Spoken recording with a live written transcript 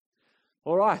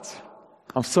All right.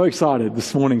 I'm so excited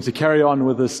this morning to carry on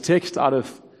with this text out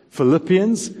of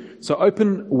Philippians. So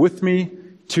open with me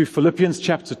to Philippians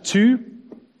chapter 2.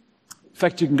 In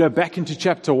fact, you can go back into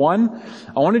chapter 1.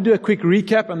 I want to do a quick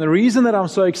recap, and the reason that I'm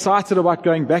so excited about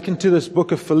going back into this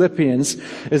book of Philippians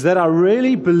is that I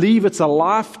really believe it's a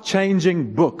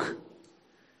life-changing book.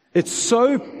 It's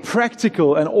so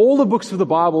practical, and all the books of the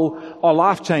Bible are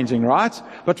life-changing, right?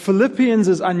 But Philippians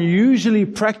is unusually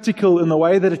practical in the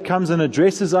way that it comes and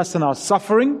addresses us in our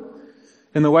suffering,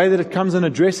 in the way that it comes and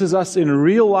addresses us in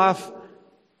real life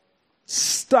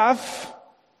stuff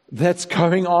that's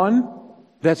going on,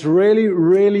 that's really,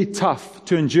 really tough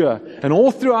to endure. And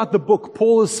all throughout the book,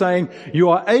 Paul is saying,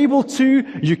 you are able to,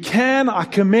 you can, I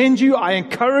commend you, I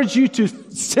encourage you to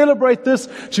celebrate this,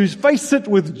 to face it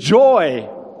with joy.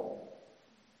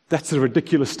 That's a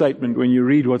ridiculous statement when you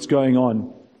read what's going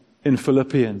on in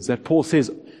Philippians, that Paul says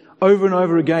over and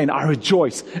over again, I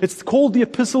rejoice. It's called the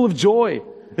epistle of joy.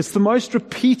 It's the most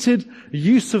repeated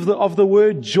use of the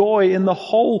word joy in the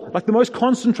whole, like the most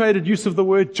concentrated use of the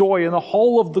word joy in the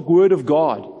whole of the Word of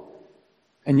God.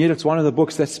 And yet it's one of the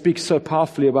books that speaks so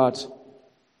powerfully about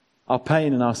our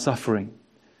pain and our suffering.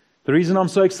 The reason I'm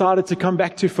so excited to come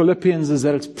back to Philippians is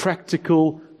that it's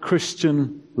practical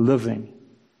Christian living.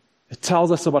 It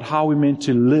tells us about how we're meant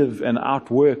to live and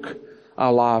outwork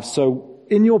our lives. So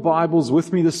in your Bibles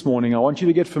with me this morning, I want you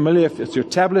to get familiar, if it's your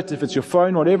tablet, if it's your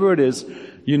phone, whatever it is,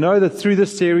 you know that through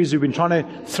this series we've been trying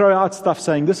to throw out stuff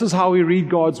saying, this is how we read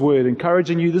God's Word,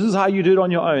 encouraging you, this is how you do it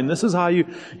on your own, this is how you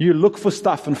look for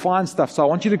stuff and find stuff. So I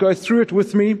want you to go through it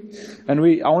with me, and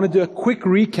I want to do a quick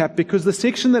recap, because the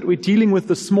section that we're dealing with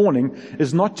this morning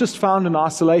is not just found in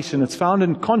isolation, it's found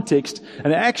in context,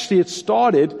 and actually it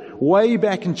started way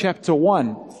back in chapter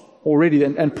 1 already.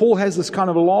 And Paul has this kind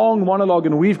of long monologue,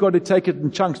 and we've got to take it in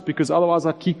chunks, because otherwise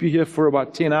I'd keep you here for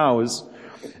about 10 hours.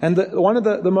 And one of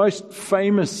the most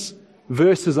famous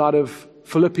verses out of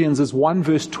Philippians is 1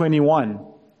 verse 21,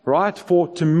 right? For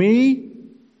to me,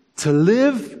 to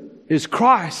live is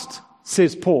Christ,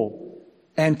 says Paul,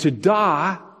 and to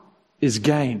die is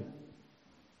gain.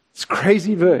 It's a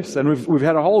crazy verse, and we've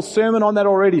had a whole sermon on that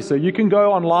already, so you can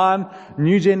go online,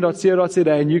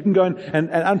 newgen.co.za, and you can go and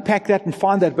unpack that and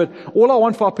find that. But all I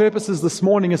want for our purposes this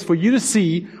morning is for you to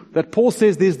see that Paul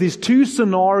says there's these two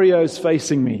scenarios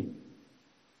facing me,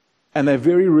 and they're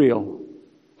very real.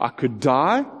 I could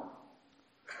die,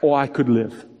 or I could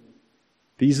live.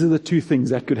 These are the two things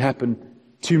that could happen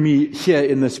to me here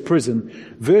in this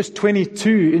prison. Verse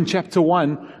 22 in chapter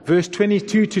 1, verse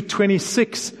 22 to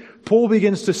 26, Paul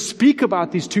begins to speak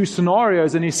about these two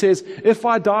scenarios, and he says, if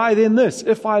I die, then this.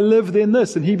 If I live, then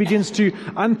this. And he begins to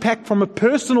unpack from a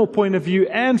personal point of view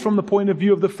and from the point of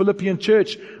view of the Philippian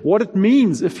church what it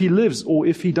means if he lives or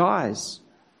if he dies.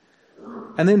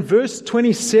 And then verse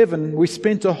 27, we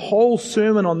spent a whole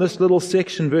sermon on this little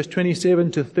section, verse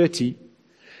 27 to 30.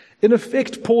 In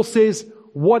effect, Paul says,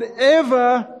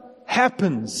 whatever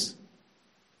happens,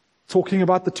 talking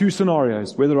about the two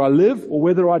scenarios, whether I live or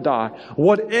whether I die.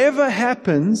 Whatever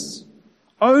happens,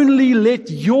 only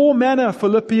let your manner,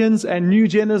 Philippians and New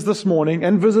Geners this morning,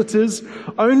 and visitors,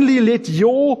 only let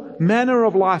your manner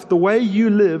of life, the way you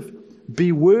live,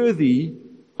 be worthy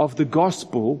of the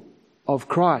gospel of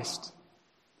Christ.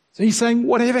 So he's saying,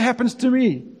 whatever happens to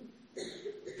me,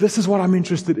 this is what I'm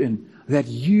interested in, that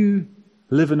you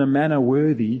live in a manner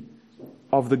worthy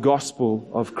of the gospel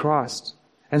of Christ.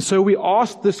 And so we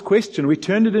asked this question, we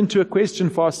turned it into a question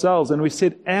for ourselves, and we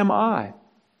said, am I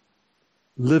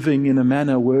living in a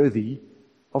manner worthy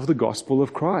of the gospel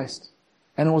of Christ?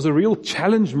 And it was a real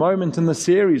challenge moment in the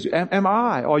series. Am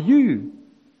I? Are you?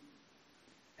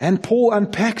 And Paul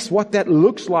unpacks what that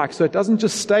looks like, so it doesn't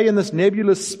just stay in this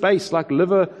nebulous space like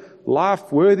live a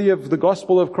life worthy of the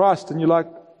gospel of Christ, and you're like,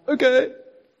 okay,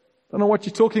 don't know what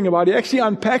you're talking about. He actually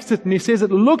unpacks it, and he says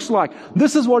it looks like,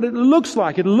 this is what it looks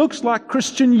like. It looks like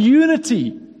Christian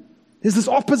unity. There's this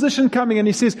opposition coming, and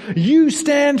he says, you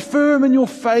stand firm in your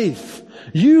faith.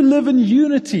 You live in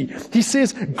unity. He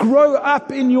says, grow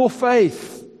up in your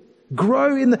faith.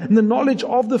 Grow in the knowledge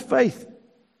of the faith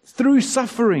through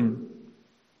suffering.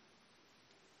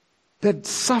 That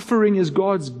suffering is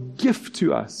God's gift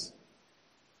to us.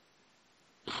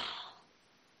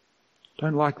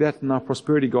 Don't like that in our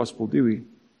prosperity gospel, do we?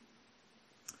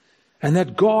 And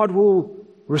that God will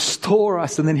restore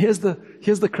us. And then here's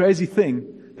the crazy thing,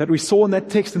 that we saw in that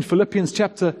text in Philippians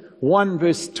chapter 1,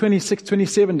 verse 26,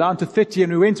 27, down to 30.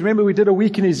 And remember we did a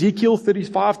week in Ezekiel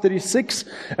 35, 36,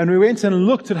 and we went and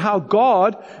looked at how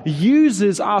God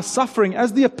uses our suffering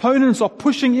as the opponents are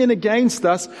pushing in against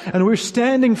us, and we're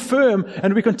standing firm,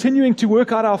 and we're continuing to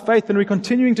work out our faith, and we're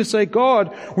continuing to say,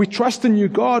 God, we trust in you,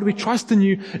 God, we trust in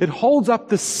you. It holds up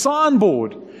this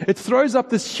signboard. It throws up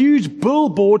this huge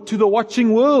billboard to the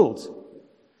watching world.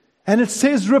 And it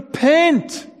says,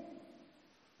 repent.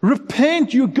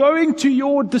 Repent, you're going to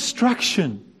your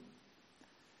destruction.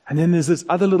 And then there's this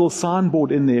other little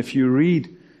signboard in there. If you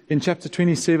read in chapter 1,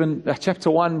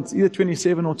 it's either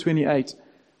 27 or 28. And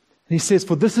he says,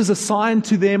 for this is a sign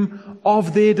to them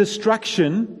of their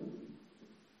destruction.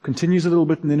 Continues a little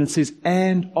bit, and then it says,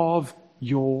 and of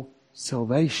your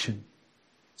salvation.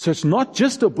 So it's not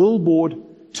just a billboard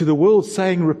to the world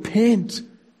saying, repent.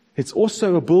 It's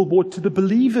also a billboard to the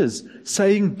believers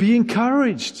saying, be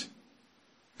encouraged.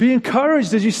 Be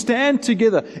encouraged as you stand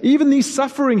together. Even these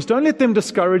sufferings, don't let them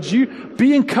discourage you.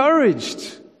 Be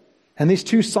encouraged. And these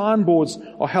two signboards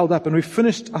are held up. And we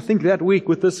finished, I think, that week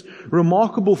with this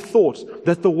remarkable thought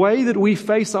that the way that we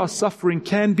face our suffering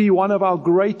can be one of our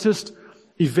greatest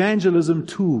evangelism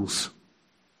tools.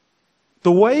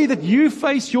 The way that you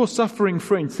face your suffering,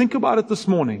 friend, think about it this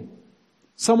morning.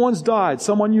 Someone's died,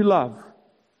 someone you love.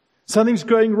 Something's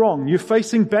going wrong. You're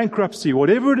facing bankruptcy,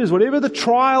 whatever it is, whatever the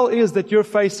trial is that you're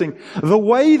facing. The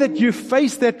way that you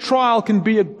face that trial can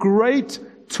be a great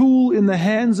tool in the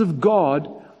hands of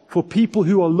God for people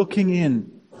who are looking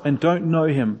in and don't know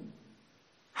Him.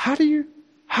 How do you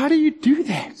do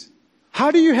that?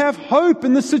 How do you have hope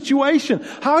in this situation?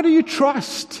 How do you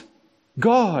trust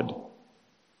God?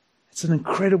 It's an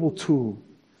incredible tool.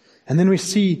 And then we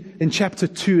see in chapter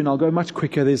 2, and I'll go much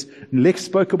quicker, Lex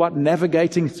spoke about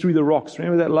navigating through the rocks.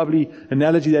 Remember that lovely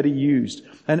analogy that he used?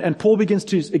 And Paul begins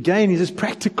to, again, he's just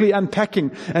practically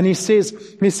unpacking. And he says,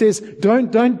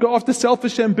 don't go after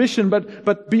selfish ambition,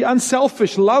 but be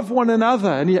unselfish, love one another.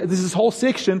 And this is this whole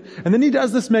section. And then he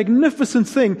does this magnificent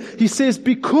thing. He says,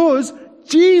 because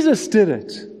Jesus did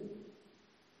it.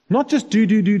 Not just do.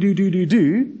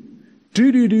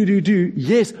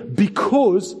 Yes,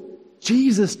 because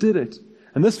Jesus did it.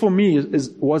 And this for me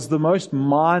was the most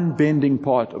mind-bending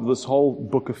part of this whole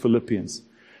book of Philippians.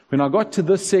 When I got to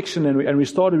this section and we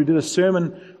did a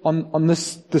sermon on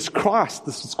this Christ,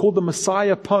 it's called the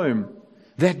Messiah poem,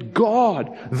 that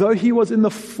God, though He was in the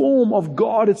form of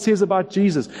God, it says about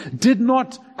Jesus, did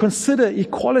not consider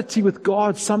equality with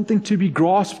God something to be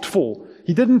grasped for.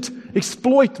 He didn't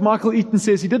exploit, Michael Eaton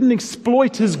says, He didn't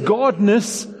exploit His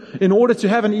godness in order to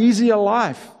have an easier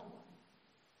life.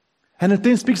 And it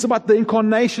then speaks about the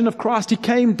incarnation of Christ. He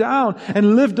came down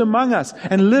and lived among us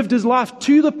and lived His life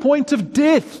to the point of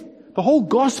death. The whole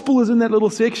gospel is in that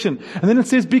little section. And then it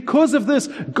says, because of this,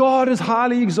 God has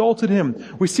highly exalted Him.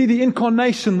 We see the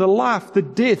incarnation, the life, the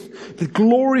death, the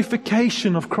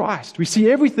glorification of Christ. We see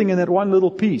everything in that one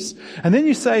little piece. And then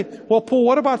you say, well, Paul,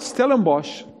 what about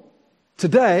Stellenbosch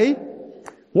today?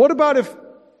 What about if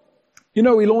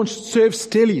we launched Serve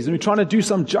Stellies and we're trying to do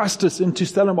some justice into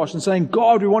Stellenbosch and saying,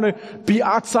 God, we want to be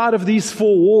outside of these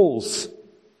four walls.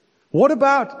 What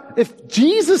about if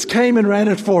Jesus came and ran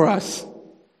it for us?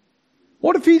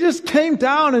 What if He just came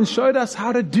down and showed us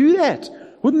how to do that?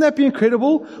 Wouldn't that be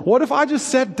incredible? What if I just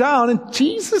sat down and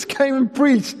Jesus came and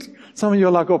preached? Some of you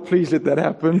are like, oh, please let that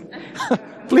happen.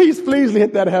 please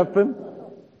let that happen.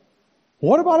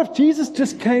 What about if Jesus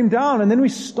just came down? And then we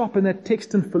stop in that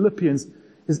text in Philippians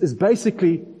is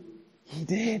basically, He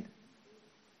did.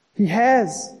 He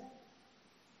has.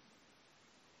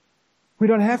 We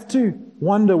don't have to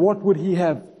wonder what would He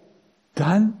have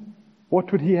done?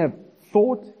 What would He have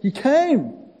thought? He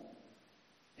came.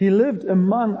 He lived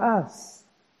among us.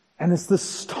 And it's this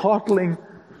startling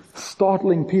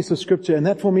piece of scripture. And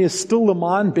that for me is still the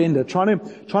mind bender. Trying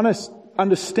to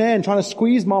understand, trying to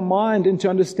squeeze my mind into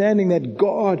understanding that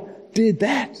God did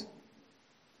that.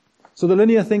 So the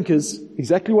linear thinkers,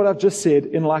 exactly what I've just said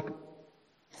in like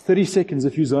 30 seconds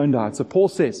if you zoned out. So Paul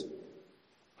says,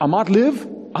 I might live,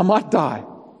 I might die.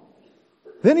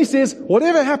 Then he says,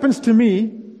 whatever happens to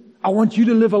me, I want you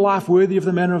to live a life worthy of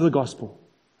the manner of the gospel.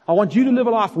 I want you to live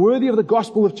a life worthy of the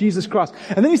gospel of Jesus Christ.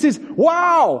 And then he says,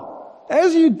 wow!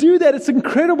 As you do that, it's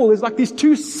incredible. There's like these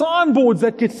two signboards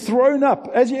that get thrown up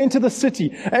as you enter the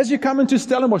city. As you come into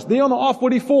Stellenbosch, there on the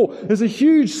R44, there's a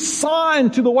huge sign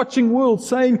to the watching world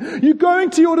saying, you're going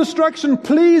to your destruction,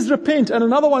 please repent. And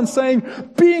another one saying,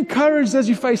 be encouraged as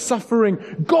you face suffering.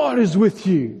 God is with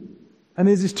you. And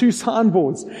there's these two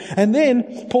signboards. And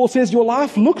then Paul says, your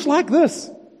life looks like this.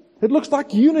 It looks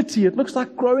like unity. It looks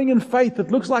like growing in faith. It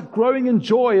looks like growing in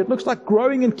joy. It looks like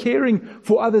growing and caring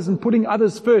for others and putting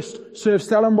others first. Serve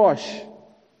Stellenbosch.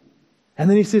 And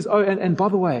then he says, oh, and by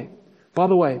the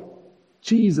way,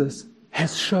 Jesus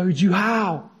has showed you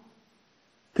how.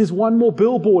 There's one more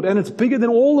billboard, and it's bigger than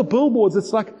all the billboards.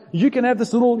 It's like, you can have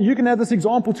this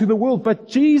example to the world, but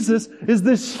Jesus is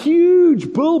this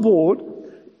huge billboard,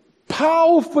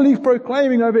 powerfully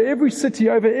proclaiming over every city,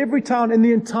 over every town in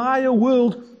the entire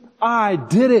world, I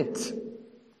did it.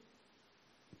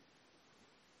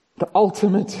 The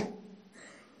ultimate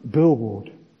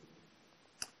billboard.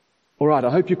 Alright, I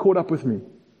hope you caught up with me.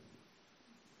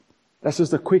 That's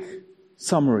just a quick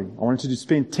summary. I wanted to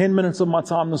spend 10 minutes of my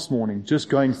time this morning just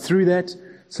going through that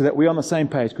so that we're on the same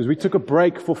page, because we took a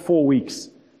break for 4 weeks,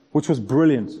 which was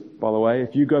brilliant, by the way.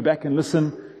 If you go back and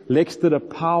listen, Lex did a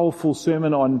powerful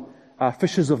sermon on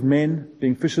fishers of men,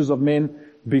 being fishers of men.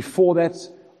 Before that,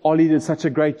 Ollie did such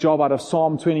a great job out of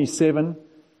Psalm 27.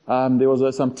 There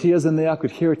was some tears in there. I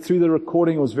could hear it through the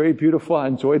recording. It was very beautiful. I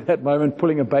enjoyed that moment,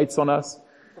 pulling a baits on us.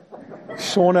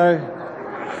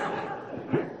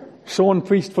 Sean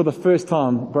preached for the first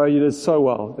time. Bro, you did so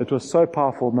well. It was so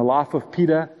powerful. In the life of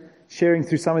Peter, sharing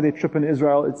through some of their trip in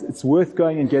Israel, it's worth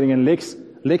going and getting. And Lex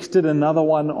did another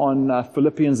one on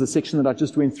Philippians, the section that I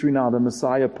just went through now, the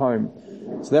Messiah poem.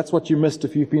 So that's what you missed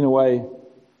if you've been away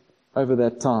over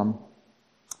that time.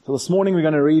 So this morning we're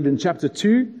going to read in chapter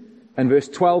 2 and verse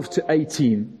 12 to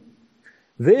 18.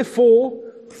 Therefore,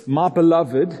 my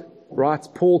beloved, writes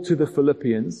Paul to the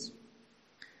Philippians,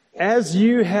 as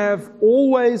you have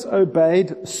always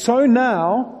obeyed, so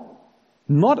now,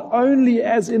 not only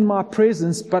as in my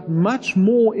presence, but much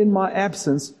more in my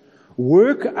absence,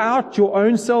 work out your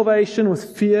own salvation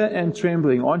with fear and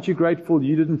trembling. Aren't you grateful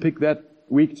you didn't pick that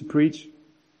week to preach?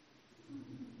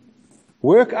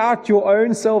 Work out your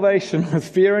own salvation with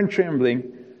fear and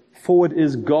trembling, for it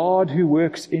is God who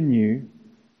works in you,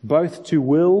 both to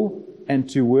will and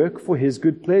to work for His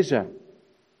good pleasure.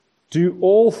 Do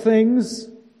all things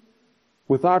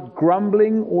without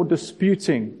grumbling or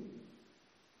disputing,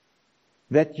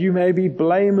 that you may be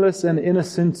blameless and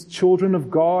innocent children of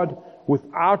God,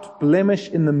 without blemish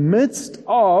in the midst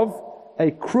of a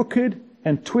crooked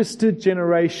and twisted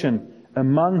generation,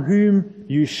 among whom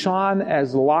you shine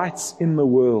as lights in the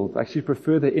world. I actually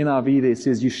prefer the NIV there. It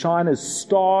says, you shine as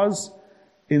stars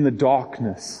in the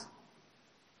darkness.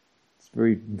 It's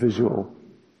very visual.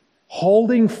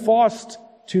 Holding fast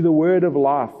to the word of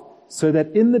life, so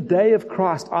that in the day of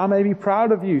Christ I may be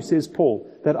proud of you, says Paul,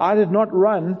 that I did not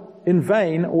run in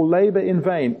vain or labor in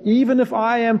vain. Even if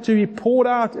I am to be poured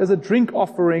out as a drink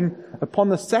offering upon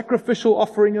the sacrificial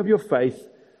offering of your faith,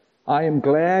 I am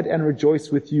glad and rejoice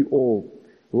with you all.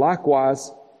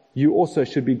 Likewise, you also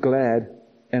should be glad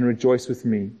and rejoice with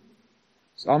me.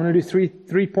 So I'm going to do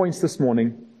three points this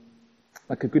morning,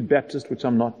 like a good Baptist, which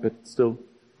I'm not, but still.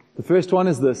 The first one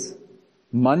is this: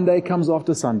 Monday comes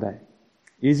after Sunday.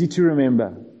 Easy to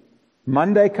remember.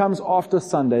 Monday comes after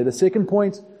Sunday. The second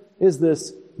point is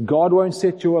this: God won't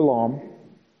set your alarm.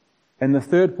 And the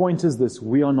third point is this: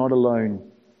 we are not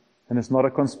alone. And it's not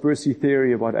a conspiracy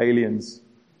theory about aliens,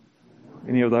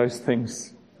 any of those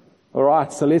things.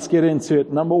 Alright, so let's get into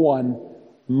it. Number one,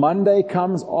 Monday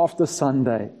comes after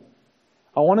Sunday.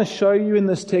 I want to show you in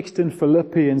this text in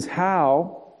Philippians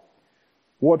how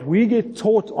what we get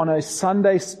taught on a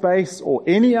Sunday space or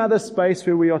any other space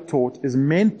where we are taught is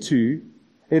meant to,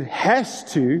 it has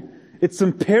to, it's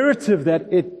imperative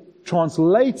that it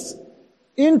translates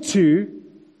into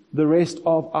the rest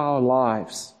of our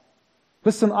lives.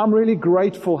 Listen, I'm really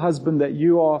grateful, husband, that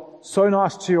you are so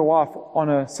nice to your wife on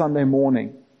a Sunday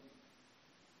morning.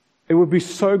 It would be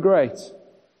so great,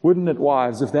 wouldn't it,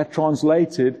 wives, if that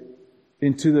translated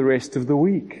into the rest of the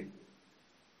week.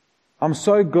 I'm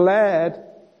so glad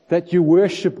that you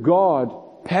worship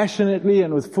God passionately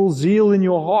and with full zeal in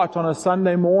your heart on a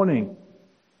Sunday morning.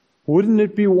 Wouldn't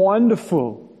it be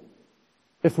wonderful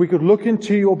if we could look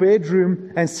into your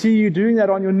bedroom and see you doing that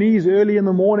on your knees early in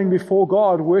the morning before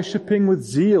God, worshiping with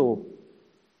zeal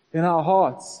in our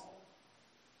hearts?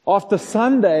 After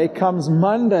Sunday comes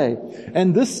Monday.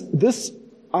 And this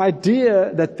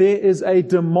idea that there is a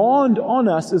demand on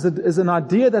us is an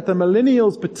idea that the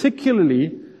millennials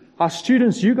particularly, our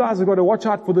students, you guys have got to watch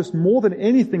out for this more than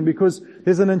anything, because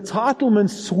there's an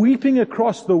entitlement sweeping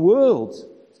across the world.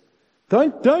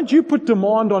 Don't you put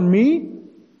demand on me.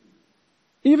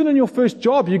 Even in your first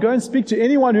job, you go and speak to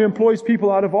anyone who employs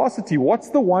people out of varsity.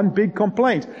 What's the one big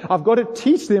complaint? I've got to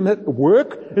teach them that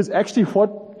work is actually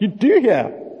what you do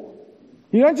here.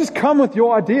 You don't just come with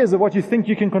your ideas of what you think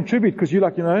you can contribute, because you're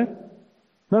like,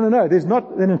 No. There's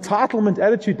not, an entitlement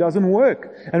attitude doesn't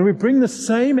work. And we bring the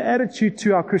same attitude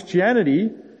to our Christianity,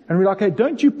 and we're like, hey,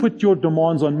 don't you put your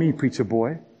demands on me, preacher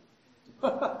boy.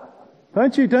 Who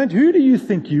do you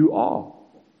think you are?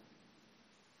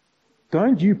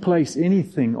 Don't you place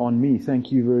anything on me,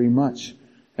 thank you very much.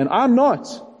 And I'm not.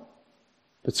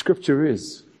 But Scripture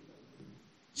is.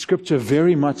 Scripture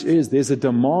very much is. There's a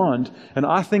demand. And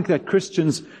I think that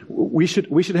Christians, we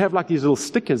should have like these little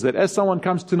stickers that as someone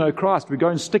comes to know Christ, we go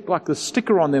and stick like the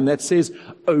sticker on them that says,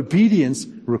 obedience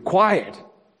required.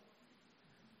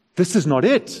 This is not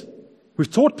it.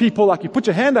 We've taught people, like you put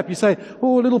your hand up, you say,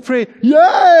 oh, a little prayer,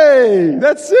 yay!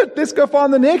 That's it, let's go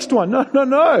find the next one.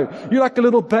 No. You're like a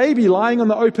little baby lying on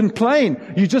the open plain.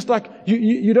 You just like,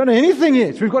 you don't know anything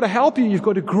yet. We've got to help you, you've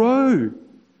got to grow.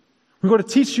 We've got to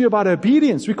teach you about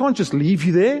obedience. We can't just leave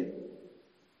you there.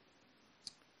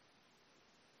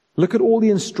 Look at all the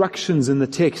instructions in the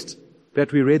text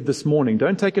that we read this morning.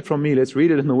 Don't take it from me, let's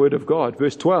read it in the Word of God.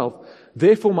 Verse 12,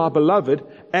 therefore, my beloved,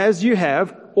 as you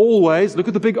have always, look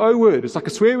at the big O word, it's like a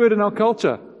swear word in our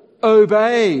culture,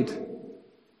 obeyed.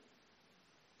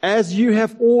 As you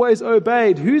have always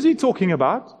obeyed. Who's he talking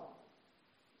about?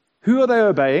 Who are they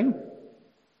obeying?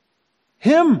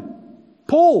 Him,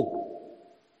 Paul.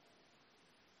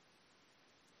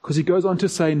 Because he goes on to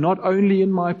say, not only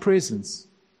in my presence,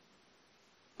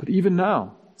 but even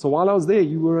now. So while I was there,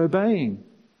 you were obeying.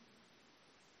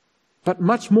 But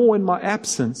much more in my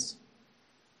absence.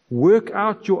 Work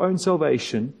out your own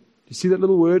salvation. Do you see that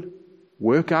little word?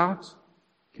 Work out.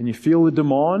 Can you feel the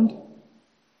demand?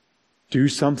 Do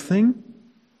something.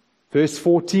 Verse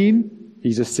 14,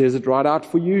 he just says it right out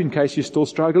for you in case you're still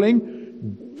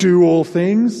struggling. Do all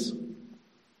things.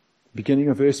 Beginning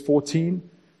of verse 14.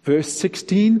 Verse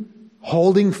 16,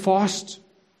 holding fast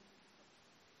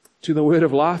to the word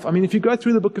of life. I mean, if you go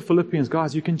through the book of Philippians,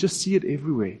 guys, you can just see it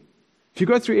everywhere. If you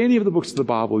go through any of the books of the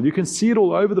Bible, you can see it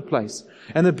all over the place.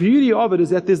 And the beauty of it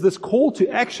is that there's this call to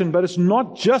action, but it's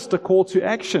not just a call to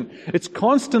action. It's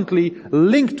constantly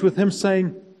linked with him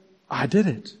saying, I did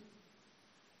it.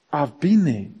 I've been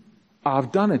there.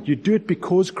 I've done it. You do it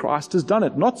because Christ has done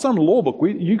it. Not some law book.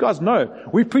 You guys know.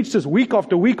 We preach this week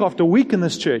after week after week in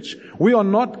this church. We are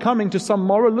not coming to some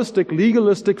moralistic,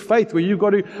 legalistic faith where you've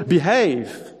got to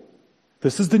behave.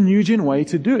 This is the New Gen way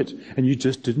to do it. And you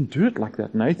just didn't do it like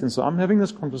that, Nathan. So I'm having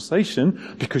this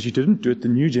conversation because you didn't do it the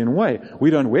New Gen way. We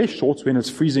don't wear shorts when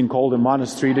it's freezing cold and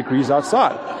 -3 degrees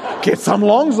outside. Get some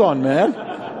longs on, man.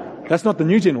 That's not the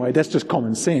New Gen way. That's just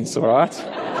common sense, all right?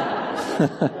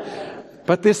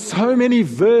 But there's so many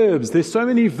verbs. There's so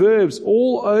many verbs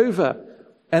all over.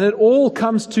 And it all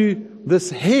comes to this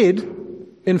head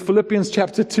in Philippians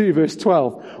chapter 2, verse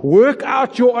 12. Work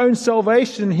out your own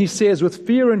salvation, he says, with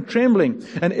fear and trembling.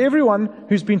 And everyone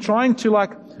who's been trying to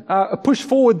push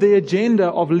forward the agenda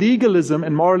of legalism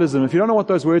and moralism. If you don't know what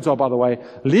those words are, by the way,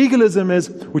 legalism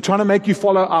is we're trying to make you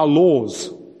follow our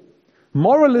laws.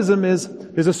 Moralism is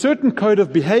there's a certain code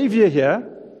of behavior here.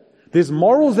 There's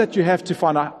morals that you have to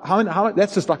find out. How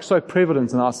that's just like so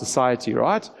prevalent in our society,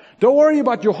 right? Don't worry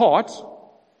about your heart.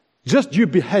 Just you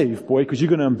behave, boy, because you're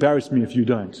going to embarrass me if you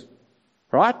don't.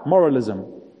 Right? Moralism.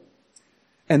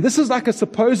 And this is like a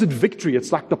supposed victory.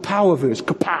 It's like the power verse,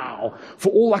 kapow, for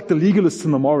all like the legalists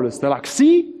and the moralists. They're like,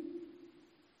 see,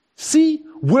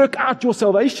 work out your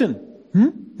salvation.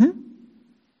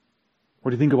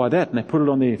 What do you think about that? And they put it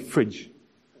on their fridge,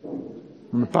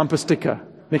 on the bumper sticker,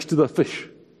 next to the fish.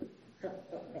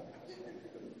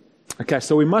 Okay,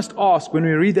 so we must ask, when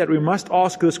we read that, we must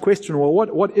ask this question, well,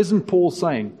 what isn't Paul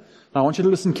saying? Now, I want you to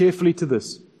listen carefully to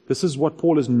this. This is what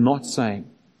Paul is not saying.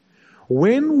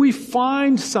 When we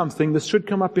find something, this should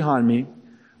come up behind me,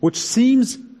 which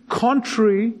seems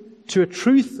contrary to a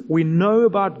truth we know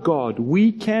about God,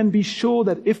 we can be sure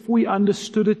that if we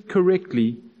understood it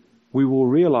correctly, we will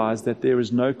realize that there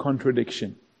is no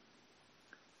contradiction.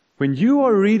 When you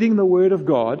are reading the Word of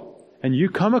God and you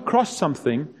come across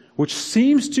something which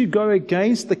seems to go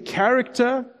against the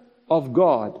character of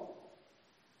God,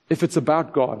 if it's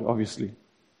about God, obviously,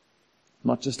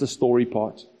 not just a story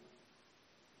part,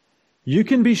 you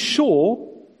can be sure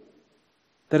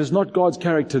that it's not God's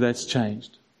character that's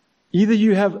changed. Either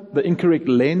you have the incorrect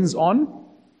lens on,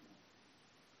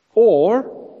 or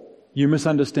you're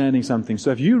misunderstanding something.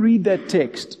 So if you read that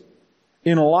text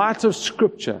in light of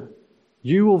Scripture,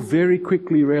 you will very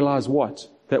quickly realize what?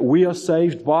 That we are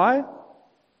saved by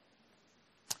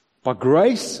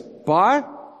grace, by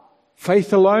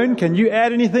faith alone. Can you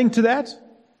add anything to that?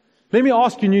 Let me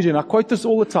ask you, Nugent, I quote this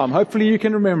all the time. Hopefully you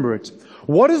can remember it.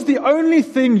 What is the only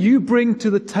thing you bring to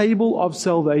the table of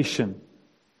salvation?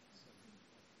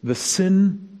 The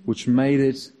sin which made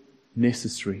it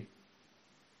necessary.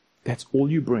 That's all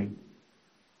you bring.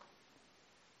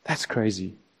 That's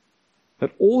crazy.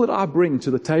 That all that I bring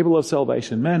to the table of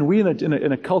salvation, man, we're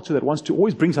in a culture that wants to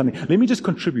always bring something. Let me just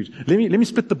contribute. Let me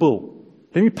split the bill.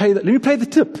 Let me pay the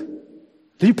tip.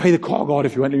 Let me pay the car guard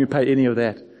if you want. Let me pay any of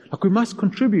that. Like, we must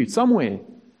contribute somewhere.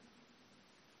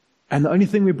 And the only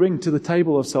thing we bring to the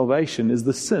table of salvation is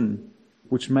the sin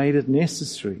which made it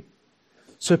necessary.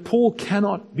 So Paul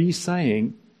cannot be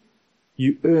saying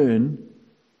you earn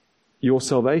your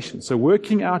salvation. So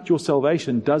working out your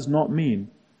salvation does not mean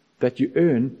that you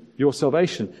earn your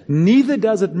salvation. Neither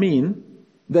does it mean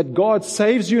that God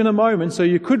saves you in a moment. So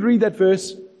you could read that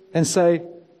verse and say,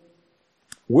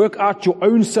 work out your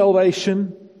own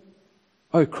salvation.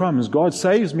 Oh, crumbs, God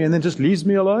saves me and then just leaves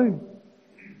me alone.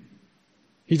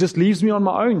 He just leaves me on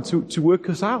my own to work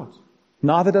this out.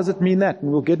 Neither does it mean that,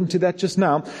 and we'll get into that just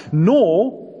now.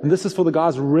 Nor, and this is for the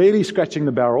guys really scratching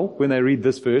the barrel when they read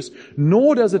this verse,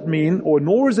 nor does it mean, or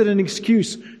nor is it an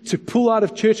excuse to pull out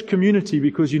of church community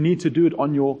because you need to do it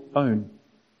on your own.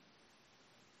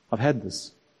 I've had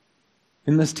this.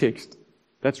 In this text,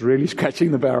 that's really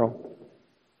scratching the barrel.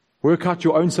 Work out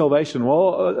your own salvation.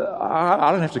 Well,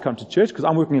 I don't have to come to church because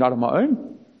I'm working it out on my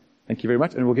own. Thank you very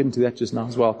much. And we'll get into that just now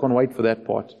as well. I can't wait for that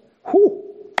part. Whew.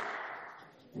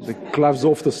 The gloves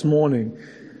off this morning.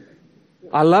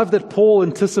 I love that Paul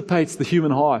anticipates the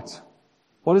human heart.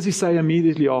 What does he say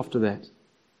immediately after that?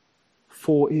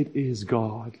 For it is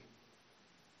God.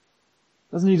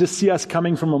 Doesn't he just see us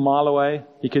coming from a mile away?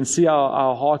 He can see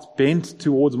our hearts bent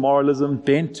towards moralism,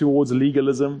 bent towards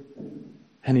legalism.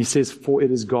 And he says, for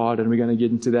it is God. And we're going to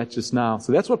get into that just now.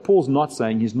 So that's what Paul's not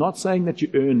saying. He's not saying that you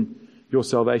earn your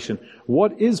salvation.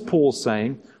 What is Paul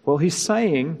saying? Well, he's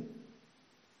saying,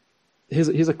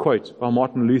 here's a quote by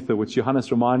Martin Luther, which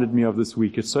Johannes reminded me of this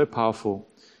week. It's so powerful.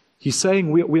 He's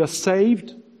saying we are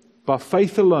saved by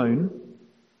faith alone,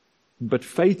 but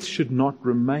faith should not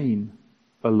remain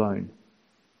alone.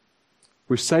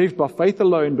 We're saved by faith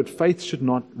alone, but faith should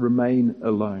not remain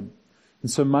alone. And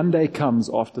so Monday comes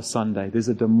after Sunday. There's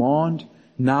a demand.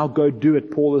 Now go do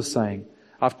it, Paul is saying.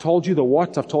 I've told you the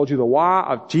what, I've told you the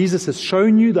why, Jesus has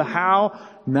shown you the how.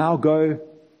 Now go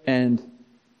and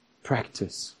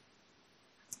practice.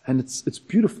 And it's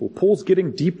beautiful. Paul's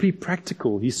getting deeply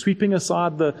practical. He's sweeping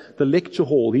aside the lecture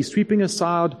hall. He's sweeping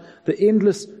aside the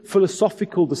endless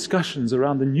philosophical discussions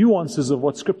around the nuances of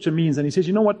what Scripture means. And he says,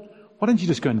 you know what? Why don't you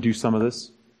just go and do some of this?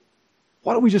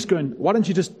 Why don't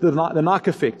you just, the Nike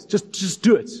effect, just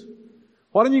do it.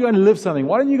 Why don't you go and live something?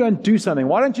 Why don't you go and do something?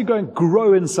 Why don't you go and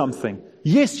grow in something?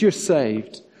 Yes, you're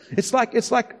saved. It's like,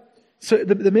 so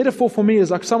the metaphor for me is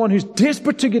like someone who's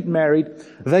desperate to get married.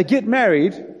 They get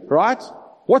married, right?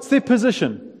 What's their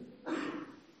position?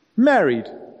 Married,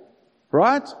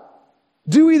 right?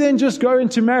 Do we then just go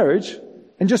into marriage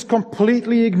and just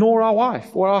completely ignore our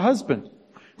wife or our husband?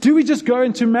 Do we just go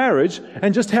into marriage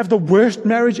and just have the worst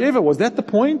marriage ever? Was that the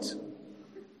point?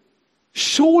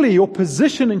 Surely your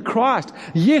position in Christ,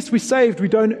 yes, we're saved, we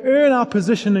don't earn our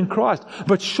position in Christ,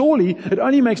 but surely it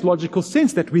only makes logical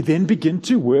sense that we then begin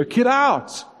to work it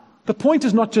out. The point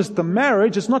is not just the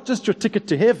marriage, it's not just your ticket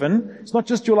to heaven, it's not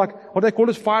just your, like, what they call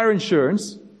it, fire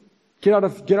insurance, get out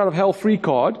of hell free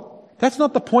card. That's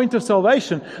not the point of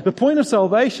salvation. The point of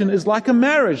salvation is like a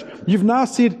marriage. You've now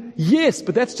said yes,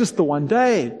 but that's just the one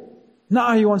day.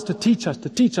 Now He wants to teach us, to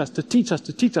teach us, to teach us,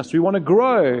 to teach us. We want to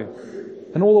grow.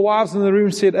 And all the wives in the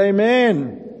room said,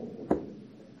 Amen.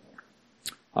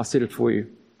 I said it for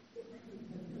you.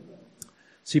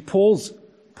 See, Paul's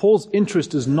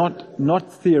interest is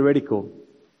not theoretical.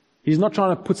 He's not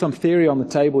trying to put some theory on the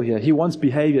table here. He wants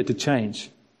behavior to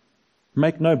change.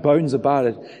 Make no bones about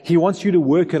it. He wants you to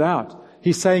work it out.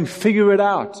 He's saying, figure it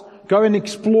out. Go and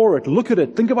explore it. Look at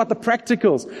it. Think about the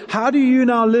practicals. How do you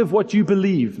now live what you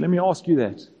believe? Let me ask you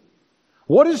that.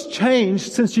 What has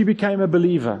changed since you became a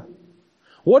believer?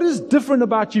 What is different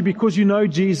about you because you know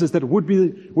Jesus that would be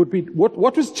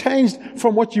what was changed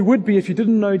from what you would be if you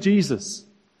didn't know Jesus?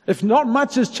 If not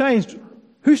much has changed,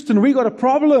 Houston, we got a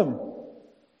problem.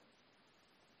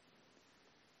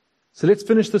 So let's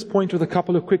finish this point with a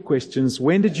couple of quick questions.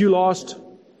 When did you last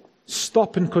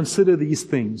stop and consider these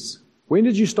things? When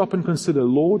did you stop and consider,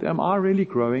 Lord, am I really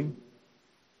growing?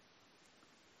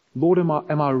 Lord, am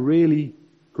I really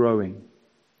growing?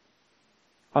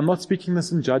 I'm not speaking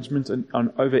this in judgment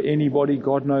over anybody.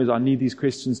 God knows I need these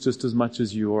questions just as much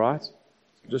as you, all right?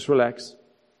 Just relax.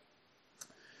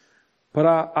 But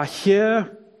I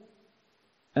hear,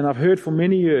 and I've heard for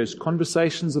many years,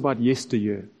 conversations about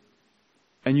yesteryear.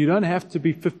 And you don't have to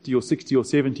be 50 or 60 or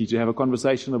 70 to have a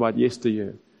conversation about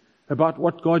yesteryear. about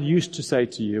what God used to say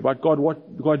to you, about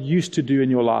what God used to do in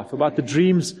your life, about the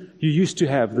dreams you used to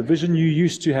have, the vision you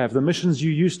used to have, the missions you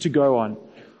used to go on,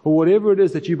 or whatever it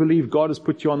is that you believe God has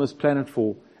put you on this planet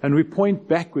for. And we point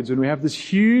backwards and we have this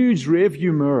huge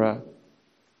rearview mirror,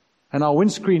 and our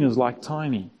windscreen is like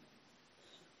tiny.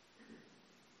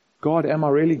 God, am I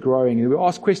really growing? And we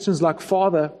ask questions like,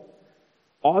 Father,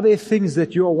 are there things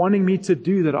that you are wanting me to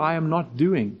do that I am not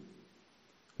doing?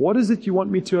 What is it you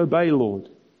want me to obey, Lord?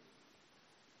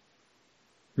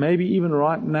 Maybe even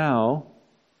right now,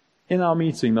 in our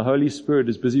meeting, the Holy Spirit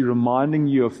is busy reminding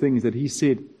you of things that He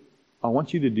said, I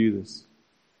want you to do this.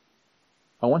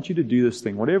 I want you to do this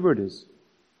thing, whatever it is.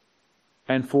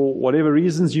 And for whatever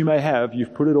reasons you may have,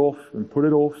 you've put it off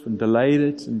and delayed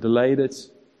it and delayed it.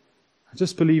 I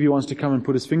just believe He wants to come and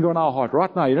put His finger on our heart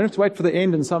right now. You don't have to wait for the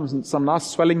end and some nice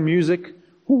swelling music,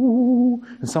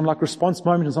 and some like response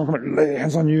moment, and someone come and lay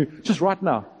hands on you. Just right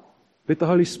now, let the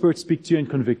Holy Spirit speak to you and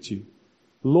convict you.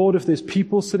 Lord, if there's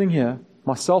people sitting here,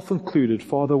 myself included,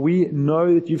 Father, we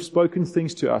know that You've spoken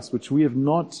things to us which we have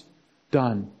not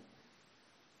done.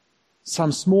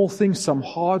 Some small things, some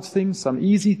hard things, some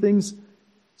easy things,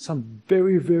 some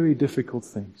very, very difficult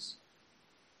things.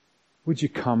 Would You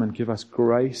come and give us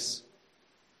grace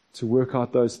to work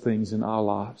out those things in our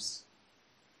lives?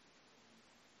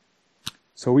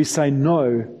 So we say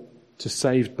no to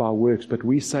saved by works, but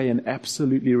we say an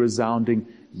absolutely resounding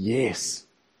yes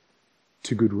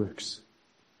to good works,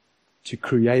 to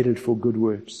created for good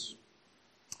works.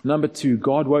 Number 2,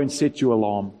 God won't set you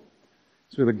alarm.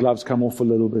 That's where the gloves come off a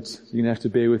little bit. So you're going to have to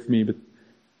bear with me, but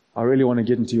I really want to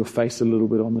get into your face a little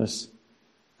bit on this.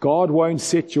 God won't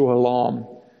set your alarm.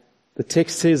 The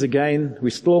text says again,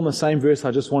 we're still on the same verse. I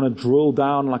just want to drill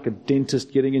down like a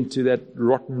dentist getting into that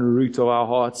rotten root of our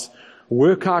hearts.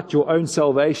 Work out your own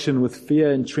salvation with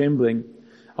fear and trembling.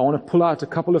 I want to pull out a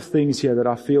couple of things here that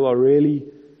I feel are really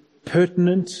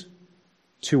pertinent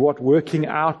to what working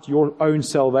out your own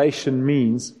salvation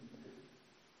means.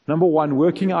 Number 1,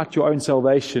 working out your own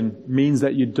salvation means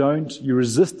that you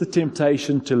resist the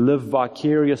temptation to live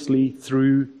vicariously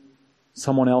through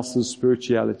someone else's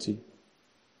spirituality.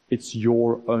 It's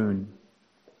your own.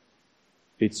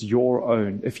 It's your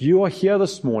own. If you are here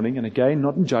this morning, and again,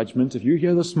 not in judgment, if you're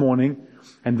here this morning,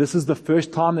 and this is the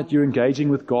first time that you're engaging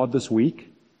with God this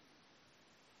week,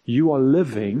 you are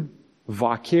living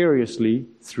vicariously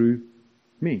through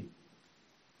me.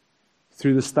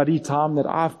 Through the study time that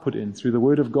I've put in, through the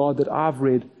Word of God that I've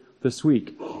read this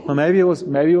week. Well, maybe it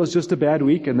was just a bad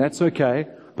week, and that's okay.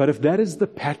 But if that is the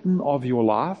pattern of your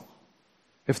life,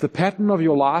 if the pattern of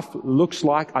your life looks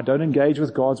like I don't engage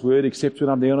with God's Word except when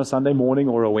I'm there on a Sunday morning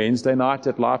or a Wednesday night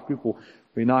at life group, or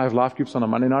we now have life groups on a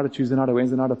Monday night, a Tuesday night, a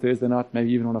Wednesday night, a Thursday night,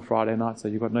 maybe even on a Friday night, so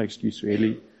you've got no excuse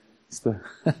really.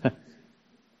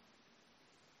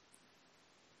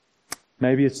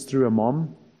 Maybe it's through a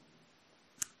mom,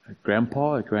 a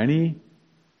grandpa, a granny.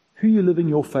 Who are you living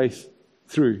your faith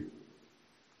through?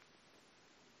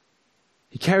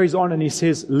 He carries on and he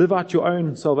says, live out your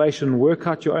own salvation, work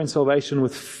out your own salvation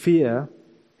with fear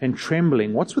and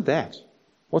trembling. What's with that?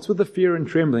 What's with the fear and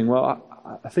trembling?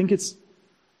 Well, I think it's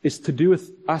to do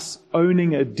with us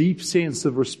owning a deep sense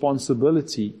of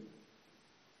responsibility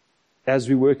as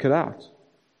we work it out.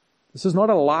 This is not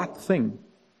a light thing.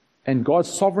 And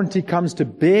God's sovereignty comes to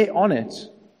bear on it.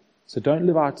 So don't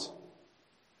live out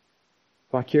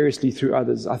vicariously through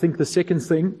others. I think the second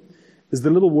thing is the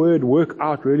little word work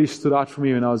out really stood out for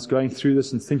me when I was going through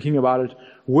this and thinking about it.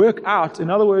 Work out,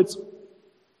 in other words,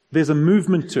 there's a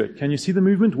movement to it. Can you see the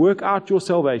movement? Work out your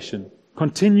salvation.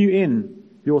 Continue in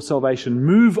your salvation.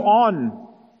 Move on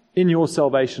in your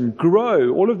salvation.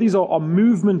 Grow. All of these are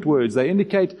movement words. They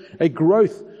indicate a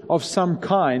growth of some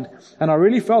kind. And I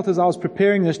really felt as I was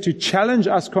preparing this to challenge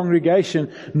us, congregation,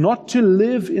 not to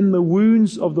live in the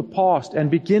wounds of the past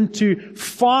and begin to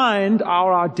find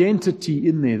our identity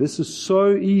in there. This is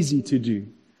so easy to do.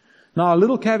 Now, a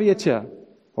little caveat here,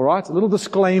 all right? A little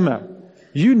disclaimer.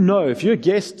 You know, if you're a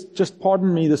guest, just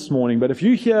pardon me this morning, but if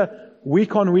you hear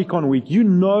week on week on week, you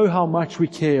know how much we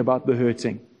care about the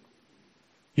hurting.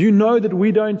 You know that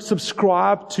we don't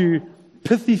subscribe to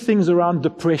pithy things around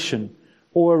depression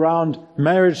or around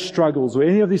marriage struggles or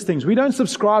any of these things. We don't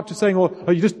subscribe to saying,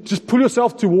 oh, you just pull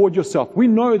yourself toward yourself. We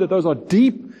know that those are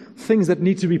deep things that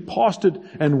need to be pastored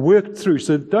and worked through.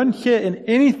 So don't hear in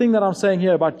anything that I'm saying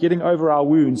here about getting over our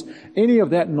wounds, any of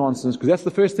that nonsense, because that's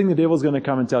the first thing the devil's going to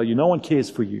come and tell you. No one cares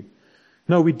for you.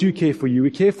 No, we do care for you.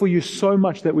 We care for you so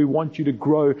much that we want you to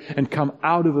grow and come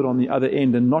out of it on the other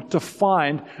end and not to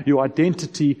find your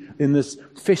identity in this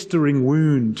festering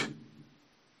wound.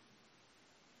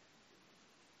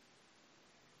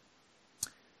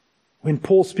 when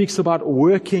Paul speaks about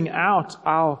working out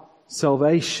our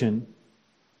salvation,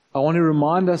 I want to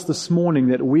remind us this morning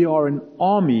that we are an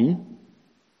army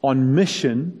on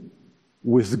mission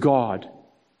with God.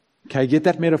 Okay, get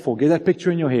that metaphor, get that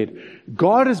picture in your head.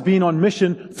 God has been on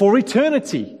mission for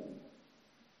eternity.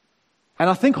 And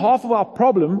I think half of our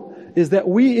problem is that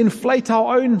we inflate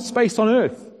our own space on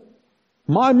earth.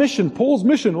 My mission, Paul's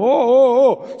mission,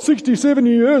 60, 70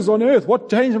 years on earth. What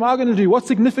change am I going to do? What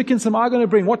significance am I going to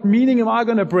bring? What meaning am I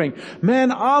going to bring?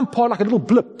 Man, I'm part like a little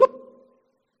blip, bloop,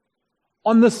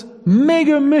 on this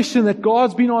mega mission that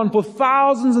God's been on for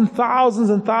thousands and thousands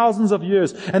and thousands of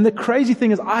years. And the crazy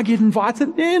thing is I get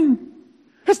invited in.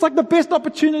 It's like the best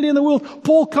opportunity in the world.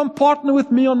 Paul, come partner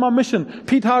with me on my mission.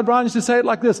 Pete Howard Brown used to say it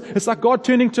like this. It's like God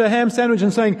turning to a ham sandwich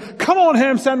and saying, come on,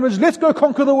 ham sandwich, let's go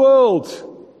conquer the world.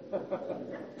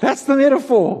 That's the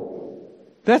metaphor.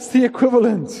 That's the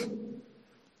equivalent.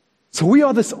 So we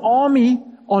are this army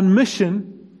on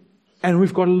mission, and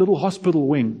we've got a little hospital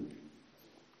wing.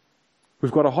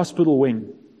 We've got a hospital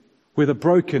wing where the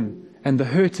broken and the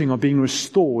hurting are being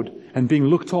restored and being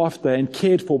looked after and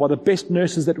cared for by the best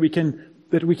nurses that we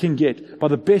can get, by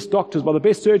the best doctors, by the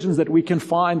best surgeons that we can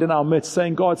find in our midst,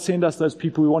 saying, God, send us those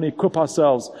people. We want to equip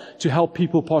ourselves to help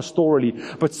people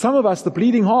pastorally. But some of us, the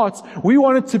bleeding hearts, we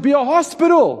want it to be a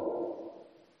hospital.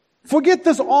 Forget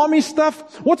this army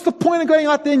stuff. What's the point of going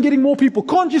out there and getting more people?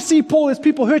 Can't you see, Paul, there's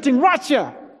people hurting right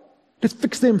here. Let's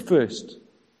fix them first.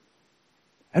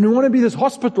 And we want to be this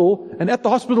hospital, and at the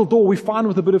hospital door we find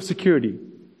with a bit of security.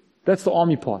 That's the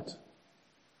army part.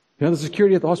 You know, the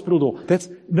security at the hospital door. That's,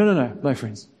 no,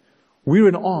 friends. We're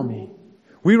an army.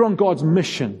 We're on God's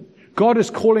mission. God is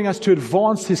calling us to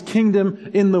advance His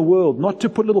kingdom in the world, not to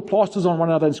put little plasters on one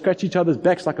another and scratch each other's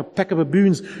backs like a pack of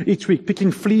baboons each week,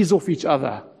 picking fleas off each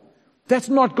other. That's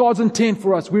not God's intent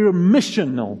for us. We're a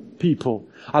missional people.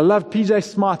 I love PJ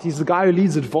Smart. He's the guy who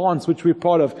leads Advance, which we're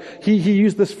part of. He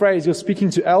used this phrase. He was speaking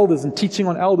to elders and teaching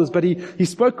on elders, but he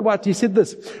said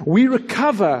this: we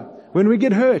recover when we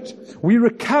get hurt. We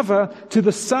recover to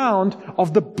the sound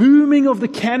of the booming of the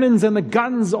cannons and the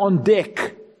guns on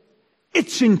deck,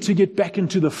 itching to get back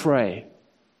into the fray.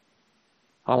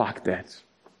 I like that.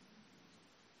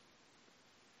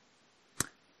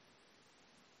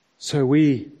 So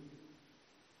we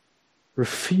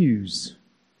refuse.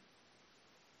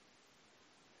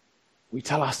 We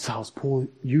tell ourselves, Paul,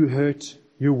 you hurt,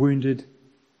 you're wounded.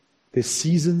 There's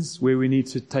seasons where we need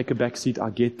to take a back seat. I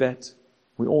get that.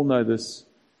 We all know this.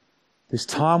 There's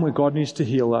time where God needs to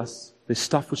heal us. There's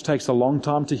stuff which takes a long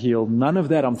time to heal. None of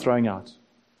that I'm throwing out.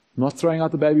 I'm not throwing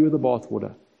out the baby with the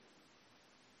bathwater.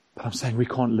 But I'm saying we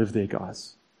can't live there,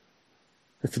 guys.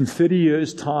 If in 30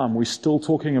 years' time we're still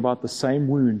talking about the same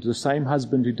wound, the same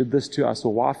husband who did this to us,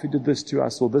 or wife who did this to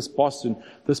us, or this boss and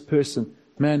this person,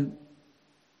 man,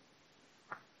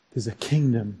 there's a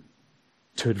kingdom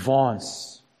to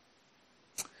advance.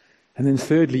 And then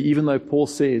thirdly, even though Paul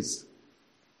says,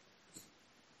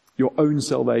 your own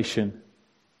salvation,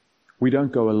 we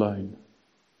don't go alone.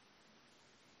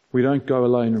 We don't go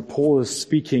alone. And Paul is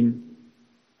speaking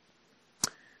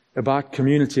about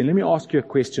community. And let me ask you a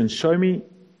question. Show me,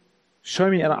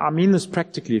 and I mean this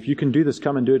practically. If you can do this,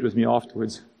 come and do it with me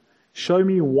afterwards. Show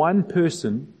me one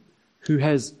person who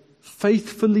has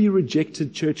faithfully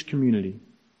rejected church community.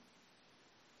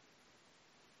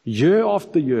 Year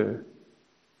after year,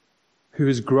 who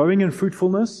is growing in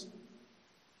fruitfulness,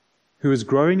 who is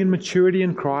growing in maturity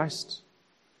in Christ,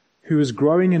 who is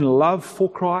growing in love for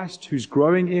Christ, who's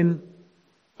growing in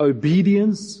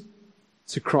obedience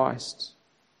to Christ,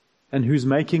 and who's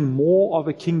making more of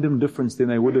a kingdom difference than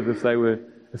they would have if they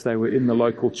were in the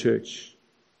local church.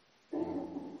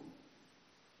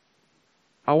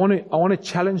 I want to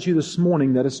challenge you this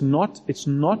morning that it's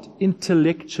not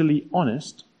intellectually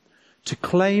honest to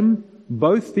claim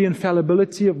both the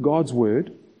infallibility of God's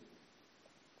Word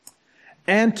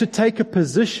and to take a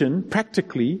position,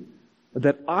 practically,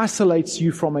 that isolates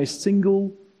you from a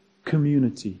single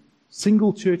community,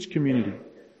 single church community.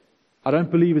 I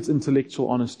don't believe it's intellectual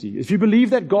honesty. If you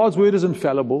believe that God's Word is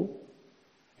infallible,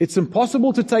 it's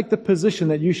impossible to take the position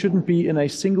that you shouldn't be in a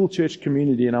single church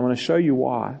community, and I'm going to show you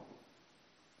why.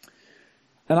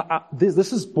 And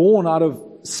this is born out of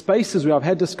spaces where I've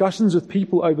had discussions with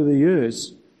people over the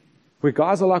years, where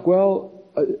guys are like, well,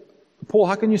 Paul,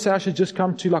 how can you say I should just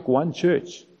come to like one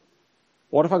church?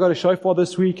 What if I go to Shofar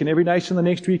this week, and Every Nation the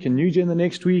next week, and New Gen the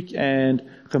next week, and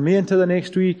Gemeente the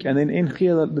next week, and then NG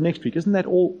the next week? Isn't that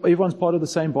all? Everyone's part of the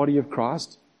same body of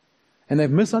Christ. And they've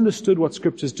misunderstood what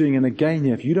Scripture's doing. And again,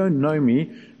 if you don't know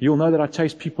me, you'll know that I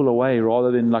chase people away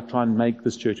rather than like try and make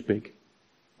this church big.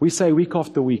 We say week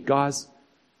after week, guys,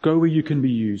 go where you can be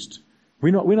used.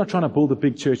 We're not trying to build a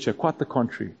big church here. Quite the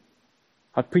contrary.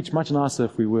 I'd preach much nicer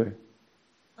if we were.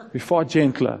 We're far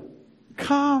gentler.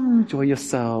 Come, enjoy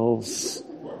yourselves.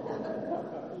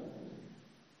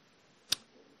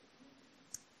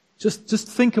 Just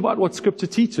think about what Scripture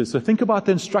teaches. So think about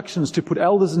the instructions to put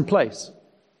elders in place,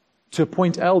 to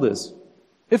appoint elders.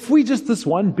 If we just this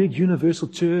one big universal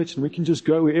church and we can just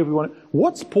go wherever we want,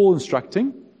 what's Paul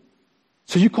instructing?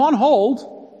 So you can't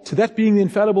hold to that being the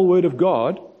infallible word of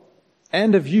God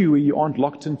and a view where you aren't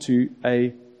locked into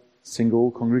a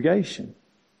single congregation.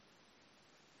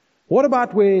 What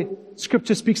about where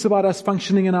Scripture speaks about us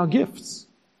functioning in our gifts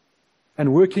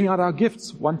and working out our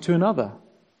gifts one to another?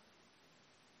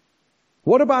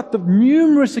 What about the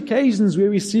numerous occasions where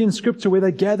we see in Scripture where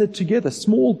they gathered together,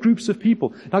 small groups of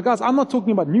people? Now guys, I'm not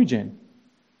talking about New Gen.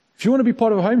 If you want to be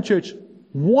part of a home church,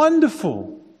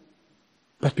 wonderful.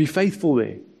 But be faithful there.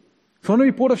 If you want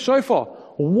to be part of Shofar,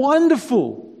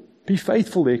 wonderful. Be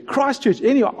faithful there. Christ Church,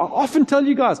 anyway, I often tell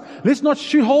you guys, let's not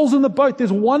shoot holes in the boat.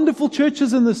 There's wonderful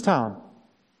churches in this town.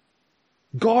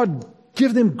 God,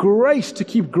 give them grace to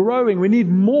keep growing. We need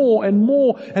more and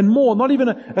more and more. Not even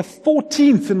a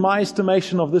 14th in my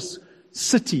estimation of this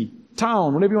city,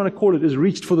 town, whatever you want to call it, is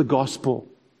reached for the gospel.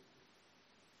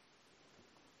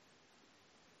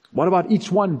 What about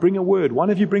each one bring a word?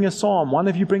 One of you bring a psalm. One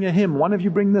of you bring a hymn. One of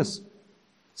you bring this.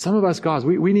 Some of us guys,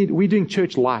 we're doing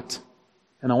church light.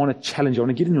 And I want to challenge you. I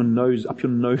want to get in your nose, up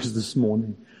your nose this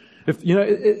morning. If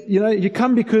you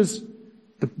come because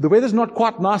the weather's not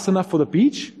quite nice enough for the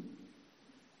beach,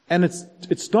 and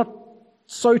it's not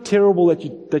so terrible that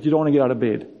you don't want to get out of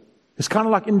bed. It's kind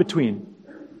of like in between.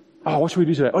 Oh, what should we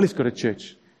do today? Oh, let's go to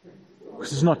church.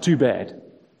 Because it's not too bad.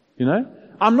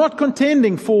 I'm not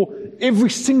contending for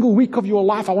every single week of your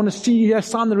life. I want to see you here,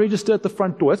 sign the register at the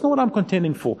front door. That's not what I'm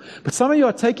contending for. But some of you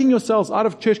are taking yourselves out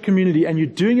of church community and you're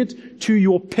doing it to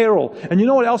your peril. And you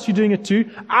know what else you're doing it to?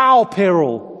 Our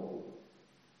peril.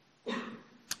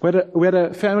 We had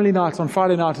a family night on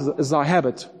Friday night as our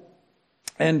habit.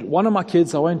 And one of my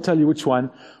kids, I won't tell you which one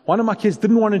of my kids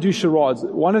didn't want to do charades.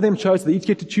 One of them chose, they each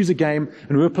get to choose a game,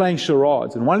 and we were playing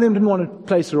charades. And one of them didn't want to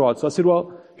play charades. So I said,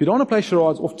 well, if you don't want to play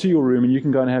charades, off to your room and you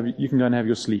can go and have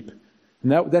your sleep.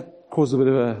 And that caused a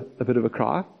bit of a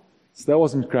cry. So that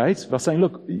wasn't great. But I was saying,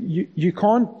 look, you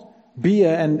can't be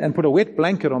here and put a wet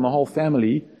blanket on the whole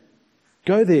family.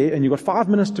 Go there and you've got 5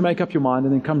 minutes to make up your mind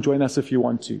and then come join us if you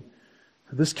want to.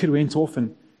 So this kid went off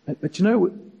but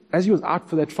as he was out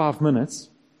for that 5 minutes,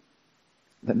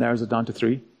 that narrows it down to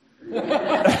 3.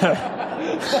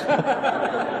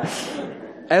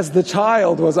 As the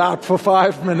child was out for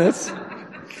 5 minutes,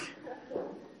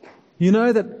 you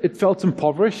know that it felt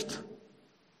impoverished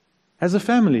as a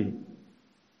family.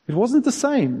 It wasn't the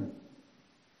same.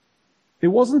 It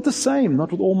wasn't the same,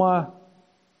 not with all my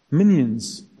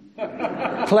minions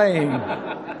playing.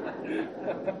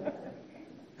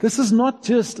 This is not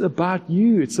just about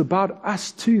you, it's about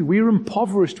us too. We're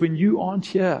impoverished when you aren't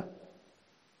here.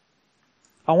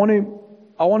 I want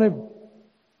to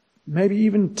maybe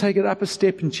even take it up a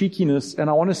step in cheekiness, and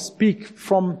I want to speak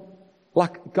from,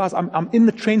 like, guys, I'm in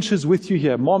the trenches with you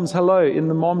here. Moms, hello, in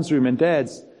the mom's room, and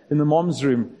dads in the mom's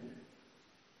room.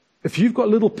 If you've got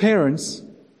little parents,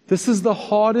 this is the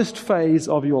hardest phase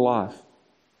of your life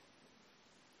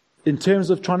in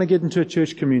terms of trying to get into a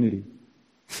church community.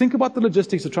 Think about the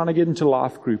logistics of trying to get into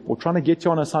life group or trying to get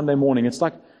you on a Sunday morning. It's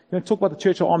like, talk about the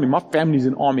church or army. My family's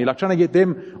in army. Like trying to get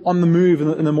them on the move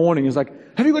in the morning. It's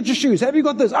like, have you got your shoes? Have you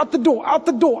got this? Out the door, out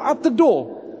the door, out the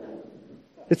door.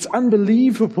 It's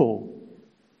unbelievable.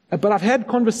 But I've had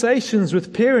conversations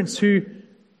with parents who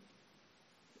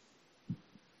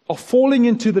are falling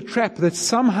into the trap that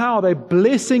somehow they're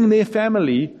blessing their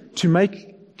family to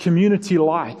make community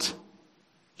light,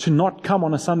 to not come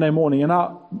on a Sunday morning. And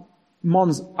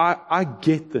moms, I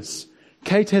get this.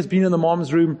 Kate has been in the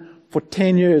mom's room for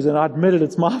 10 years, and I admit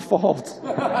it's my fault.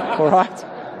 All right?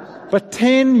 But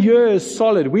 10 years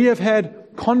solid. We have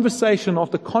had conversation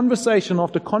after conversation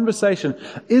after conversation.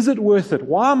 Is it worth it?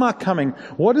 Why am I coming?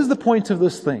 What is the point of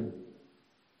this thing?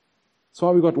 That's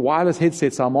why we've got wireless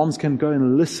headsets. Our moms can go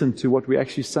and listen to what we're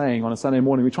actually saying on a Sunday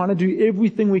morning. We're trying to do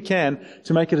everything we can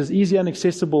to make it as easy and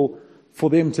accessible for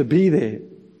them to be there.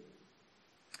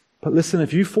 But listen,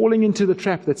 if you're falling into the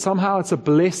trap that somehow it's a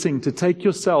blessing to take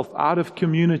yourself out of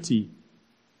community,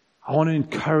 I want to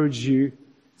encourage you.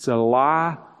 It's a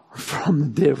lie from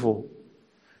the devil.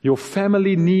 Your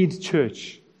family needs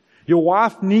church. Your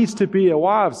wife needs to be a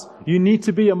wives. You need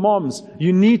to be a moms.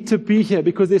 You need to be here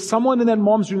because there's someone in that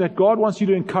mom's room that God wants you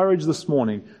to encourage this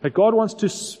morning, that God wants to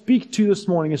speak to this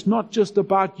morning. It's not just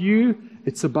about you,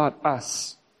 it's about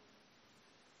us.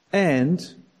 And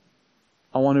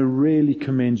I want to really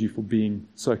commend you for being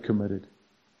so committed.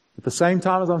 At the same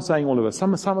time as I'm saying all of us,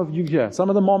 some of you here, some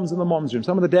of the moms in the mom's room,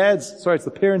 some of the dads, sorry, it's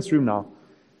the parents' room now.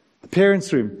 The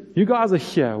parents' room. You guys are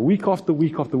here week after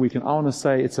week after week, and I want to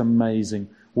say it's amazing.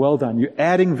 Well done. You're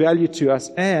adding value to us,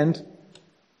 and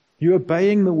you're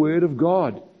obeying the Word of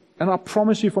God. And I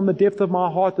promise you from the depth of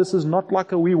my heart, this is not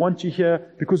like a we want you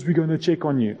here because we're going to check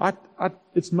on you.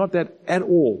 It's not that at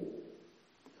all.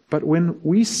 But when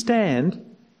we stand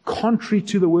contrary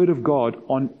to the Word of God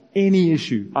on any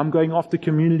issue, I'm going after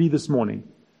community this morning,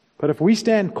 but if we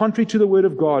stand contrary to the Word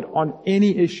of God on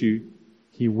any issue,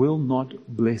 He will not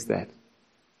bless that.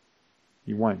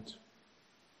 He won't.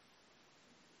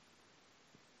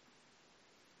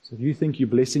 So if you think you're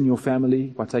blessing your family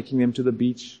by taking them to the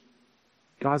beach,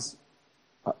 guys,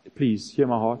 please hear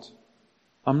my heart.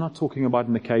 I'm not talking about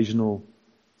an occasional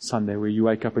Sunday where you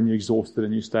wake up and you're exhausted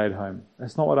and you stay at home.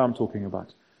 That's not what I'm talking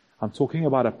about. I'm talking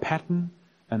about a pattern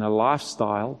and a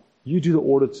lifestyle. You do the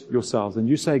audit yourselves and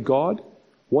you say, God,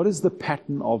 what is the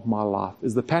pattern of my life?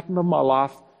 Is the pattern of my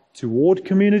life toward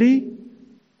community?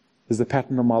 Is the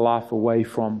pattern of my life away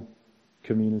from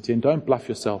community? And don't bluff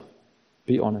yourself.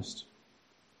 Be honest.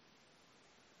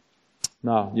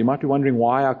 Now, you might be wondering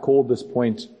why I called this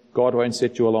point, God won't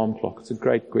set your alarm clock. It's a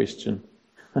great question.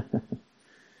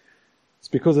 It's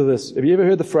because of this. Have you ever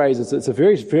heard the phrase? It's a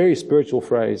very, very spiritual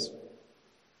phrase.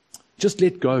 Just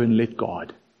let go and let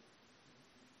God.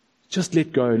 Just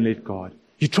let go and let God.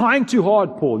 You're trying too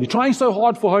hard, Paul. You're trying so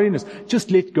hard for holiness. Just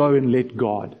let go and let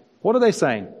God. What are they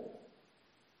saying?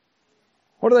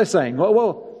 What are they saying?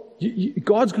 Well,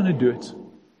 God's going to do it.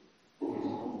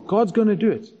 God's going to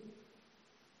do it.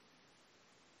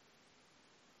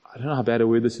 I don't know how bad a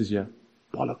word this is here.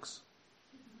 Bollocks.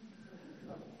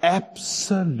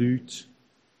 Absolute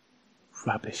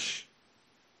rubbish.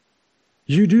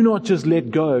 You do not just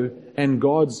let go and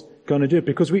God's going to do it,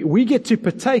 because we get to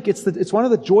partake. It's one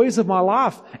of the joys of my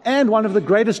life and one of the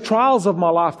greatest trials of my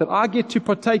life that I get to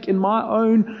partake in my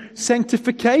own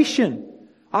sanctification.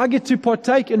 I get to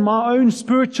partake in my own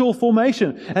spiritual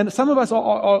formation. And some of us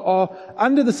are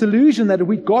under this illusion that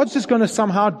God's just going to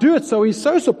somehow do it. So he's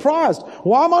so surprised.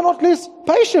 Why am I not less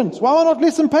patient? Why am I not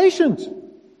less impatient?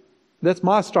 That's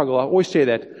my struggle. I always share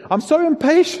that. I'm so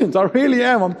impatient. I really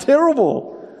am. I'm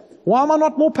terrible. Why am I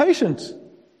not more patient?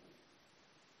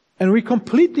 And we're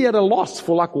completely at a loss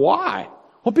for why?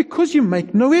 Well, because you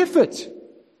make no effort.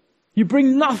 You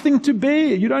bring nothing to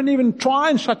bear. You don't even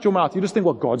try and shut your mouth. You just think,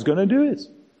 well, God's going to do it.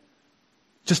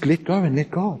 Just let go and let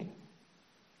God.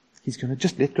 He's going to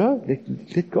just let go.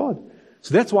 Let God.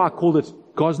 So that's why I called it,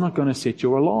 God's not going to set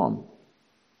your alarm.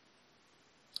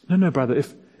 No, brother.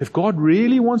 If God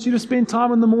really wants you to spend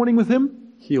time in the morning with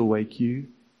Him, He'll wake you.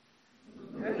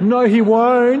 No, He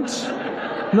won't.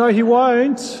 No, He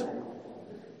won't.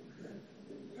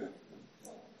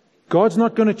 God's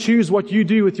not going to choose what you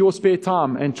do with your spare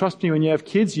time. And trust me, when you have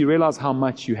kids, you realize how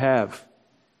much you have.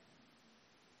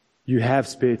 You have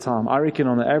spare time. I reckon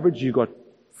on the average, you got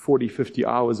 40, 50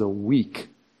 hours a week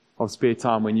of spare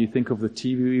time when you think of the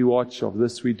TV we watch, of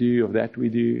this we do, of that we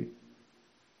do.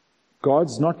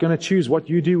 God's not going to choose what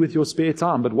you do with your spare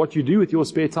time, but what you do with your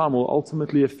spare time will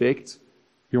ultimately affect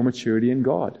your maturity in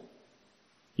God.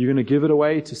 You're going to give it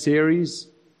away to series.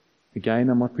 Again,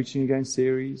 I'm not preaching against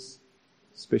series,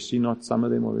 especially not some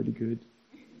of them are really good.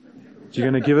 You're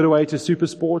going to give it away to super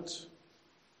sport.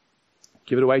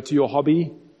 Give it away to your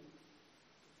hobby.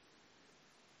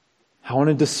 I want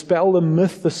to dispel the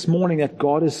myth this morning that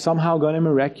God is somehow going to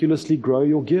miraculously grow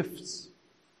your gifts.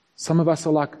 Some of us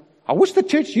are like, I wish the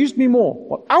church used me more.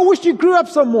 Well, I wish you grew up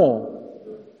some more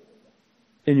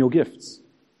in your gifts.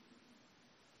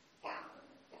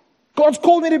 God's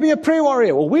called me to be a prayer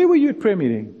warrior. Well, where were you at prayer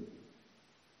meeting?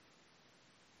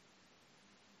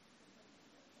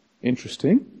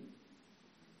 Interesting.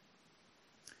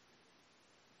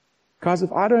 Guys,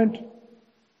 if I don't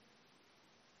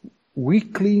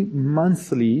weekly,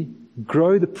 monthly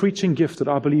grow the preaching gift that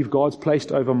I believe God's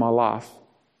placed over my life,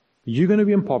 you're going to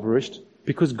be impoverished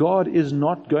because God is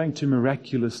not going to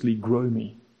miraculously grow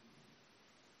me.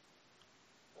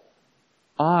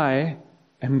 I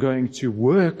am going to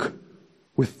work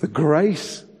with the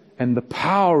grace and the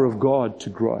power of God to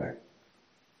grow.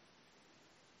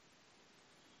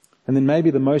 And then maybe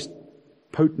the most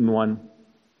potent one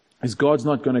is God's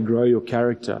not going to grow your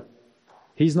character.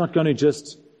 He's not going to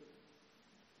just...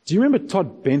 Do you remember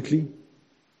Todd Bentley?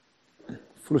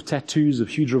 Full of tattoos of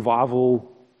huge revival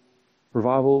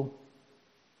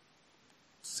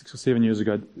 6 or 7 years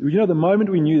ago. You know, the moment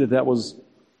we knew that was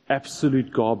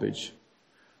absolute garbage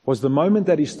was the moment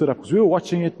that he stood up, because we were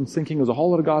watching it and thinking there was a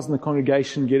whole lot of guys in the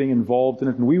congregation getting involved in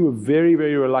it, and we were very,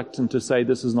 very reluctant to say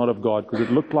this is not of God, because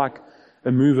it looked like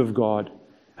a move of God.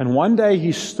 And one day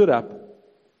he stood up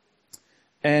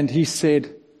and he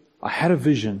said, I had a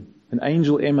vision. An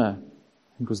angel, Emma,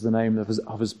 I think was the name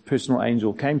of his personal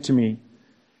angel, came to me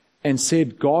and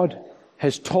said, God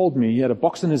has told me, he had a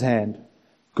box in his hand,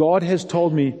 God has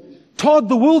told me, Todd,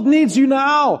 the world needs you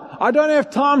now. I don't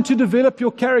have time to develop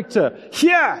your character.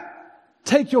 Here,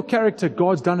 take your character.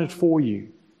 God's done it for you.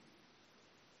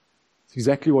 It's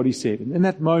exactly what he said. And in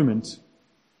that moment,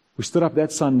 we stood up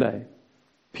that Sunday.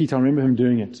 Pete, I remember him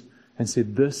doing it, and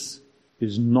said, this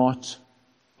is not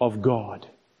of God.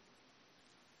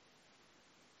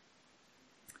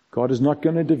 God is not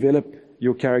going to develop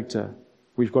your character.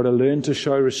 We've got to learn to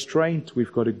show restraint.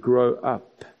 We've got to grow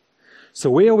up. So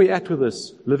where are we at with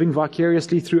this? Living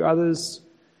vicariously through others?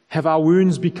 Have our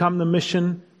wounds become the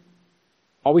mission?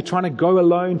 Are we trying to go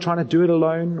alone, trying to do it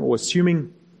alone, or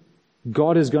assuming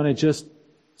God is going to just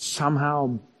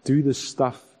somehow do this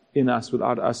stuff in us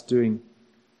without us doing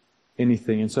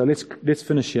anything? And so let's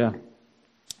finish here.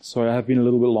 Sorry, I have been a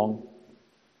little bit long.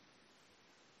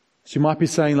 So you might be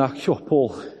saying like, sure,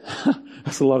 Paul,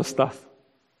 that's a lot of stuff.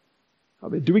 I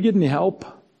mean, do we get any help?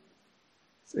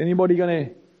 Is anybody going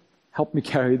to help me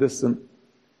carry this? And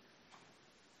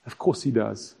of course he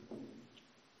does.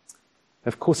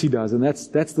 Of course he does. And that's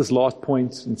this last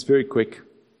point, and it's very quick.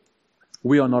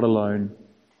 We are not alone.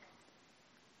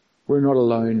 We're not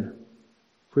alone.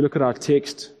 If we look at our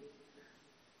text,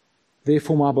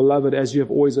 therefore, my beloved, as you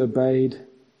have always obeyed,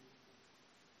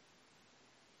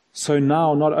 so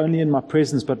now, not only in my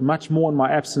presence, but much more in my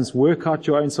absence, work out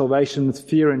your own salvation with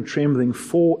fear and trembling,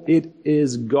 for it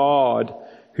is God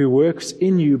who works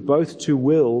in you both to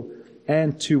will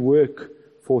and to work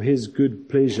for His good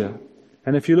pleasure.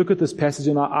 And if you look at this passage,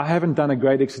 and I haven't done a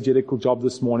great exegetical job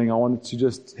this morning, I wanted to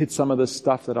just hit some of this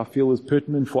stuff that I feel is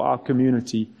pertinent for our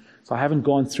community. So I haven't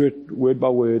gone through it word by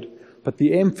word. But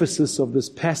the emphasis of this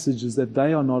passage is that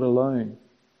they are not alone.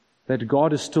 That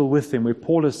God is still with them. Where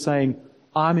Paul is saying,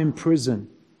 I'm in prison.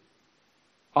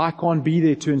 I can't be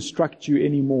there to instruct you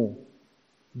anymore.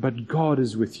 But God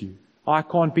is with you. I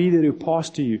can't be there to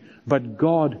pastor you, but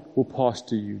God will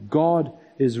pastor you. God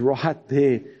is right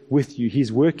there with you.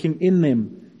 He's working in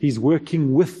them. He's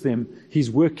working with them.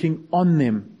 He's working on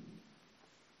them.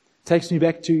 Takes me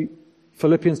back to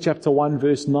Philippians chapter 1,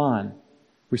 verse 9.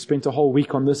 We spent a whole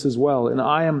week on this as well. And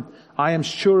I am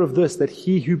sure of this, that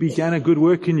He who began a good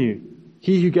work in you,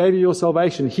 He who gave you your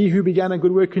salvation, He who began a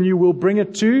good work in you will bring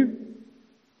it to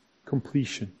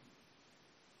completion.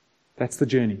 That's the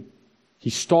journey. He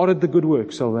started the good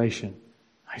work, salvation.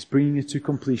 He's bringing it to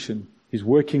completion. He's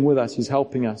working with us. He's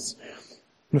helping us.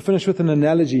 I'm going to finish with an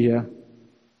analogy here.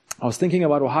 I was thinking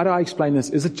about, well, how do I explain this?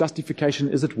 Is it justification?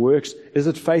 Is it works? Is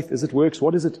it faith? Is it works?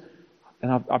 What is it?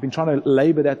 And I've been trying to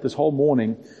labor that this whole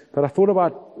morning. But I thought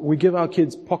about, we give our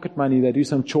kids pocket money. They do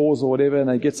some chores or whatever, and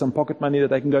they get some pocket money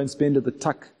that they can go and spend at the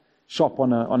tuck shop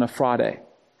on a Friday.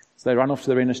 So they run off to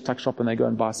the Renish tuck shop and they go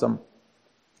and buy some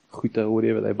goede or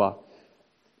whatever they buy.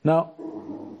 Now,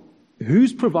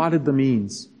 who's provided the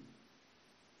means?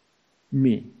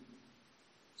 Me.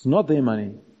 It's not their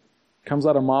money. It comes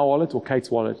out of my wallet or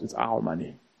Kate's wallet. It's our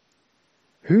money.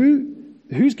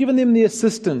 Who's given them the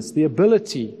assistance, the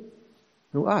ability?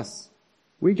 No, us.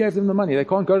 We gave them the money. They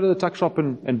can't go to the tuck shop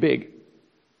and beg.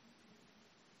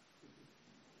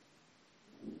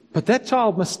 But that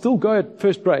child must still go at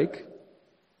first break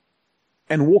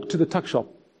and walk to the tuck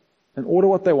shop and order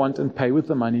what they want and pay with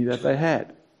the money that they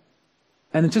had.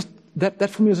 And it just, that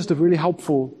for me was just a really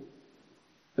helpful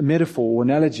metaphor or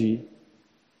analogy.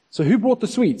 So who brought the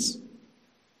sweets?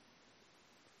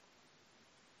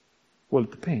 Well,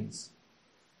 it depends.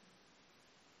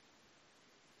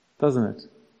 Doesn't it?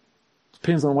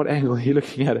 Depends on what angle you're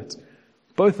looking at it.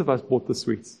 Both of us bought the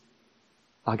sweets.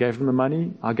 I gave him the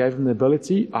money. I gave him the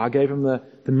ability. I gave him the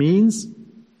means.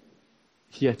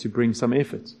 He had to bring some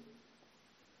effort.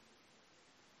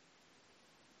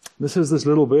 This is this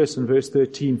little verse in verse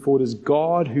 13. For it is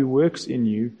God who works in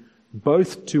you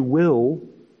both to will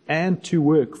and to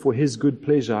work for His good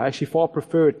pleasure. I actually far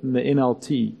prefer it in the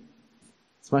NLT.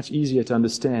 It's much easier to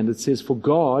understand. It says, for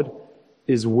God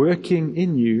is working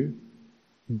in you,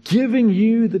 giving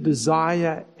you the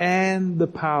desire and the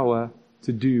power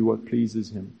to do what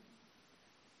pleases Him.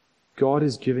 God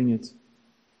is giving it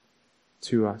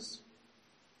to us.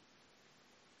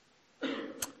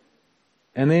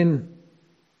 And then,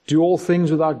 do all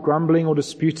things without grumbling or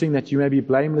disputing, that you may be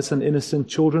blameless and innocent,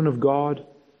 children of God,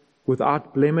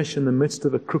 without blemish in the midst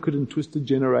of a crooked and twisted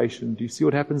generation. Do you see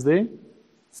what happens there?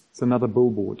 It's another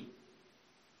billboard.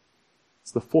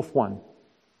 It's the fourth one.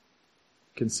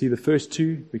 You can see the first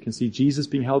two. We can see Jesus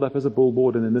being held up as a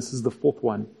billboard, and then this is the fourth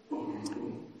one.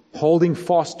 Holding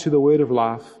fast to the word of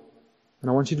life.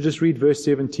 And I want you to just read verse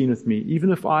 17 with me.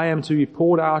 Even if I am to be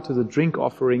poured out as a drink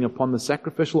offering upon the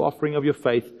sacrificial offering of your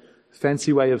faith,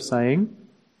 fancy way of saying,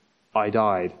 I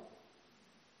died.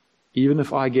 Even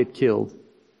if I get killed,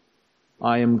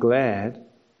 I am glad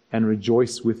and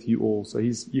rejoice with you all. So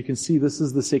you can see this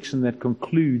is the section that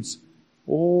concludes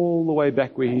all the way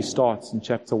back where he starts in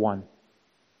chapter 1.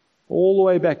 All the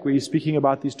way back where he's speaking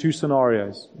about these two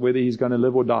scenarios, whether he's going to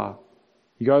live or die.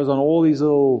 He goes on all these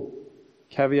little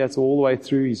caveats all the way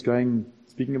through. He's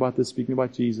speaking about this, speaking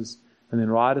about Jesus. And then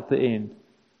right at the end,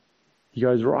 he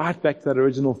goes right back to that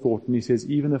original thought and he says,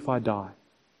 even if I die,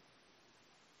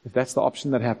 if that's the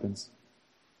option that happens,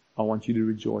 I want you to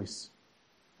rejoice.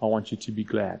 I want you to be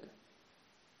glad.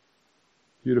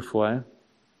 Beautiful, eh?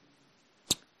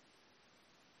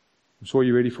 I'm sure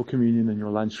you're ready for communion and your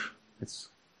lunch. It's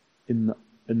in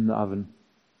the oven.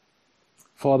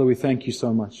 Father, we thank you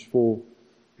so much for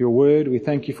your word. We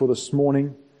thank you for this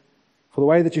morning, for the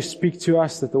way that you speak to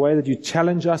us, that the way that you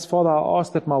challenge us. Father, I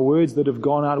ask that my words that have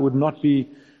gone out would not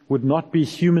be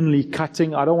humanly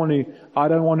cutting. I don't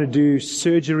want to do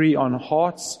surgery on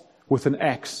hearts with an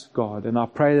axe, God. And I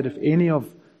pray that if any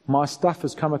of my stuff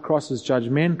has come across as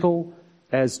judgmental,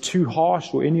 as too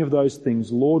harsh, or any of those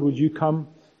things, Lord, would you come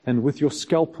and with your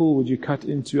scalpel would you cut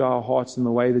into our hearts in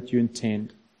the way that you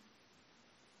intend.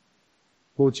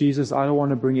 Lord Jesus, I don't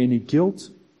want to bring any guilt.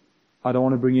 I don't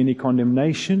want to bring any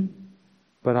condemnation.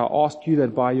 But I ask you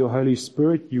that by your Holy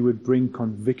Spirit you would bring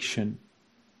conviction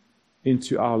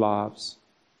into our lives.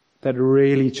 That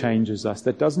really changes us.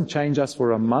 That doesn't change us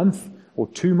for a month or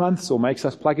 2 months or makes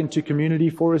us plug into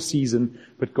community for a season.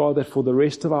 But God, that for the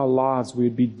rest of our lives we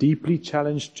would be deeply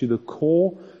challenged to the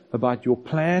core about your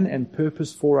plan and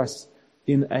purpose for us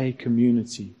in a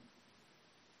community.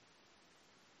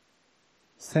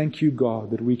 Thank you,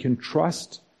 God, that we can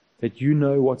trust that you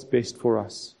know what's best for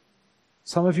us.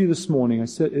 Some of you this morning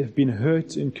have been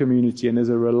hurt in community and there's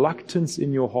a reluctance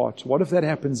in your heart. What if that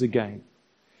happens again?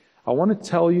 I want to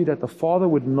tell you that the Father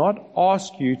would not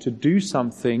ask you to do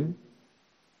something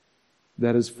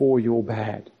that is for your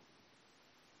bad.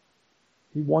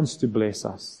 He wants to bless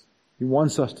us. He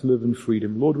wants us to live in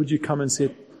freedom. Lord, would you come and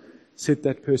set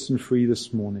that person free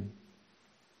this morning?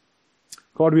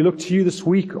 God, we look to you this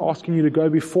week, asking you to go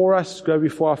before us, go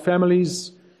before our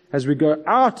families, as we go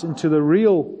out into the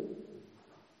real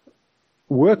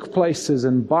workplaces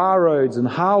and bar roads and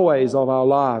highways of our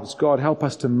lives. God, help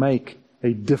us to make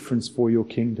a difference for your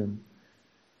kingdom.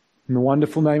 In the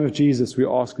wonderful name of Jesus, we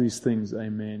ask these things.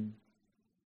 Amen.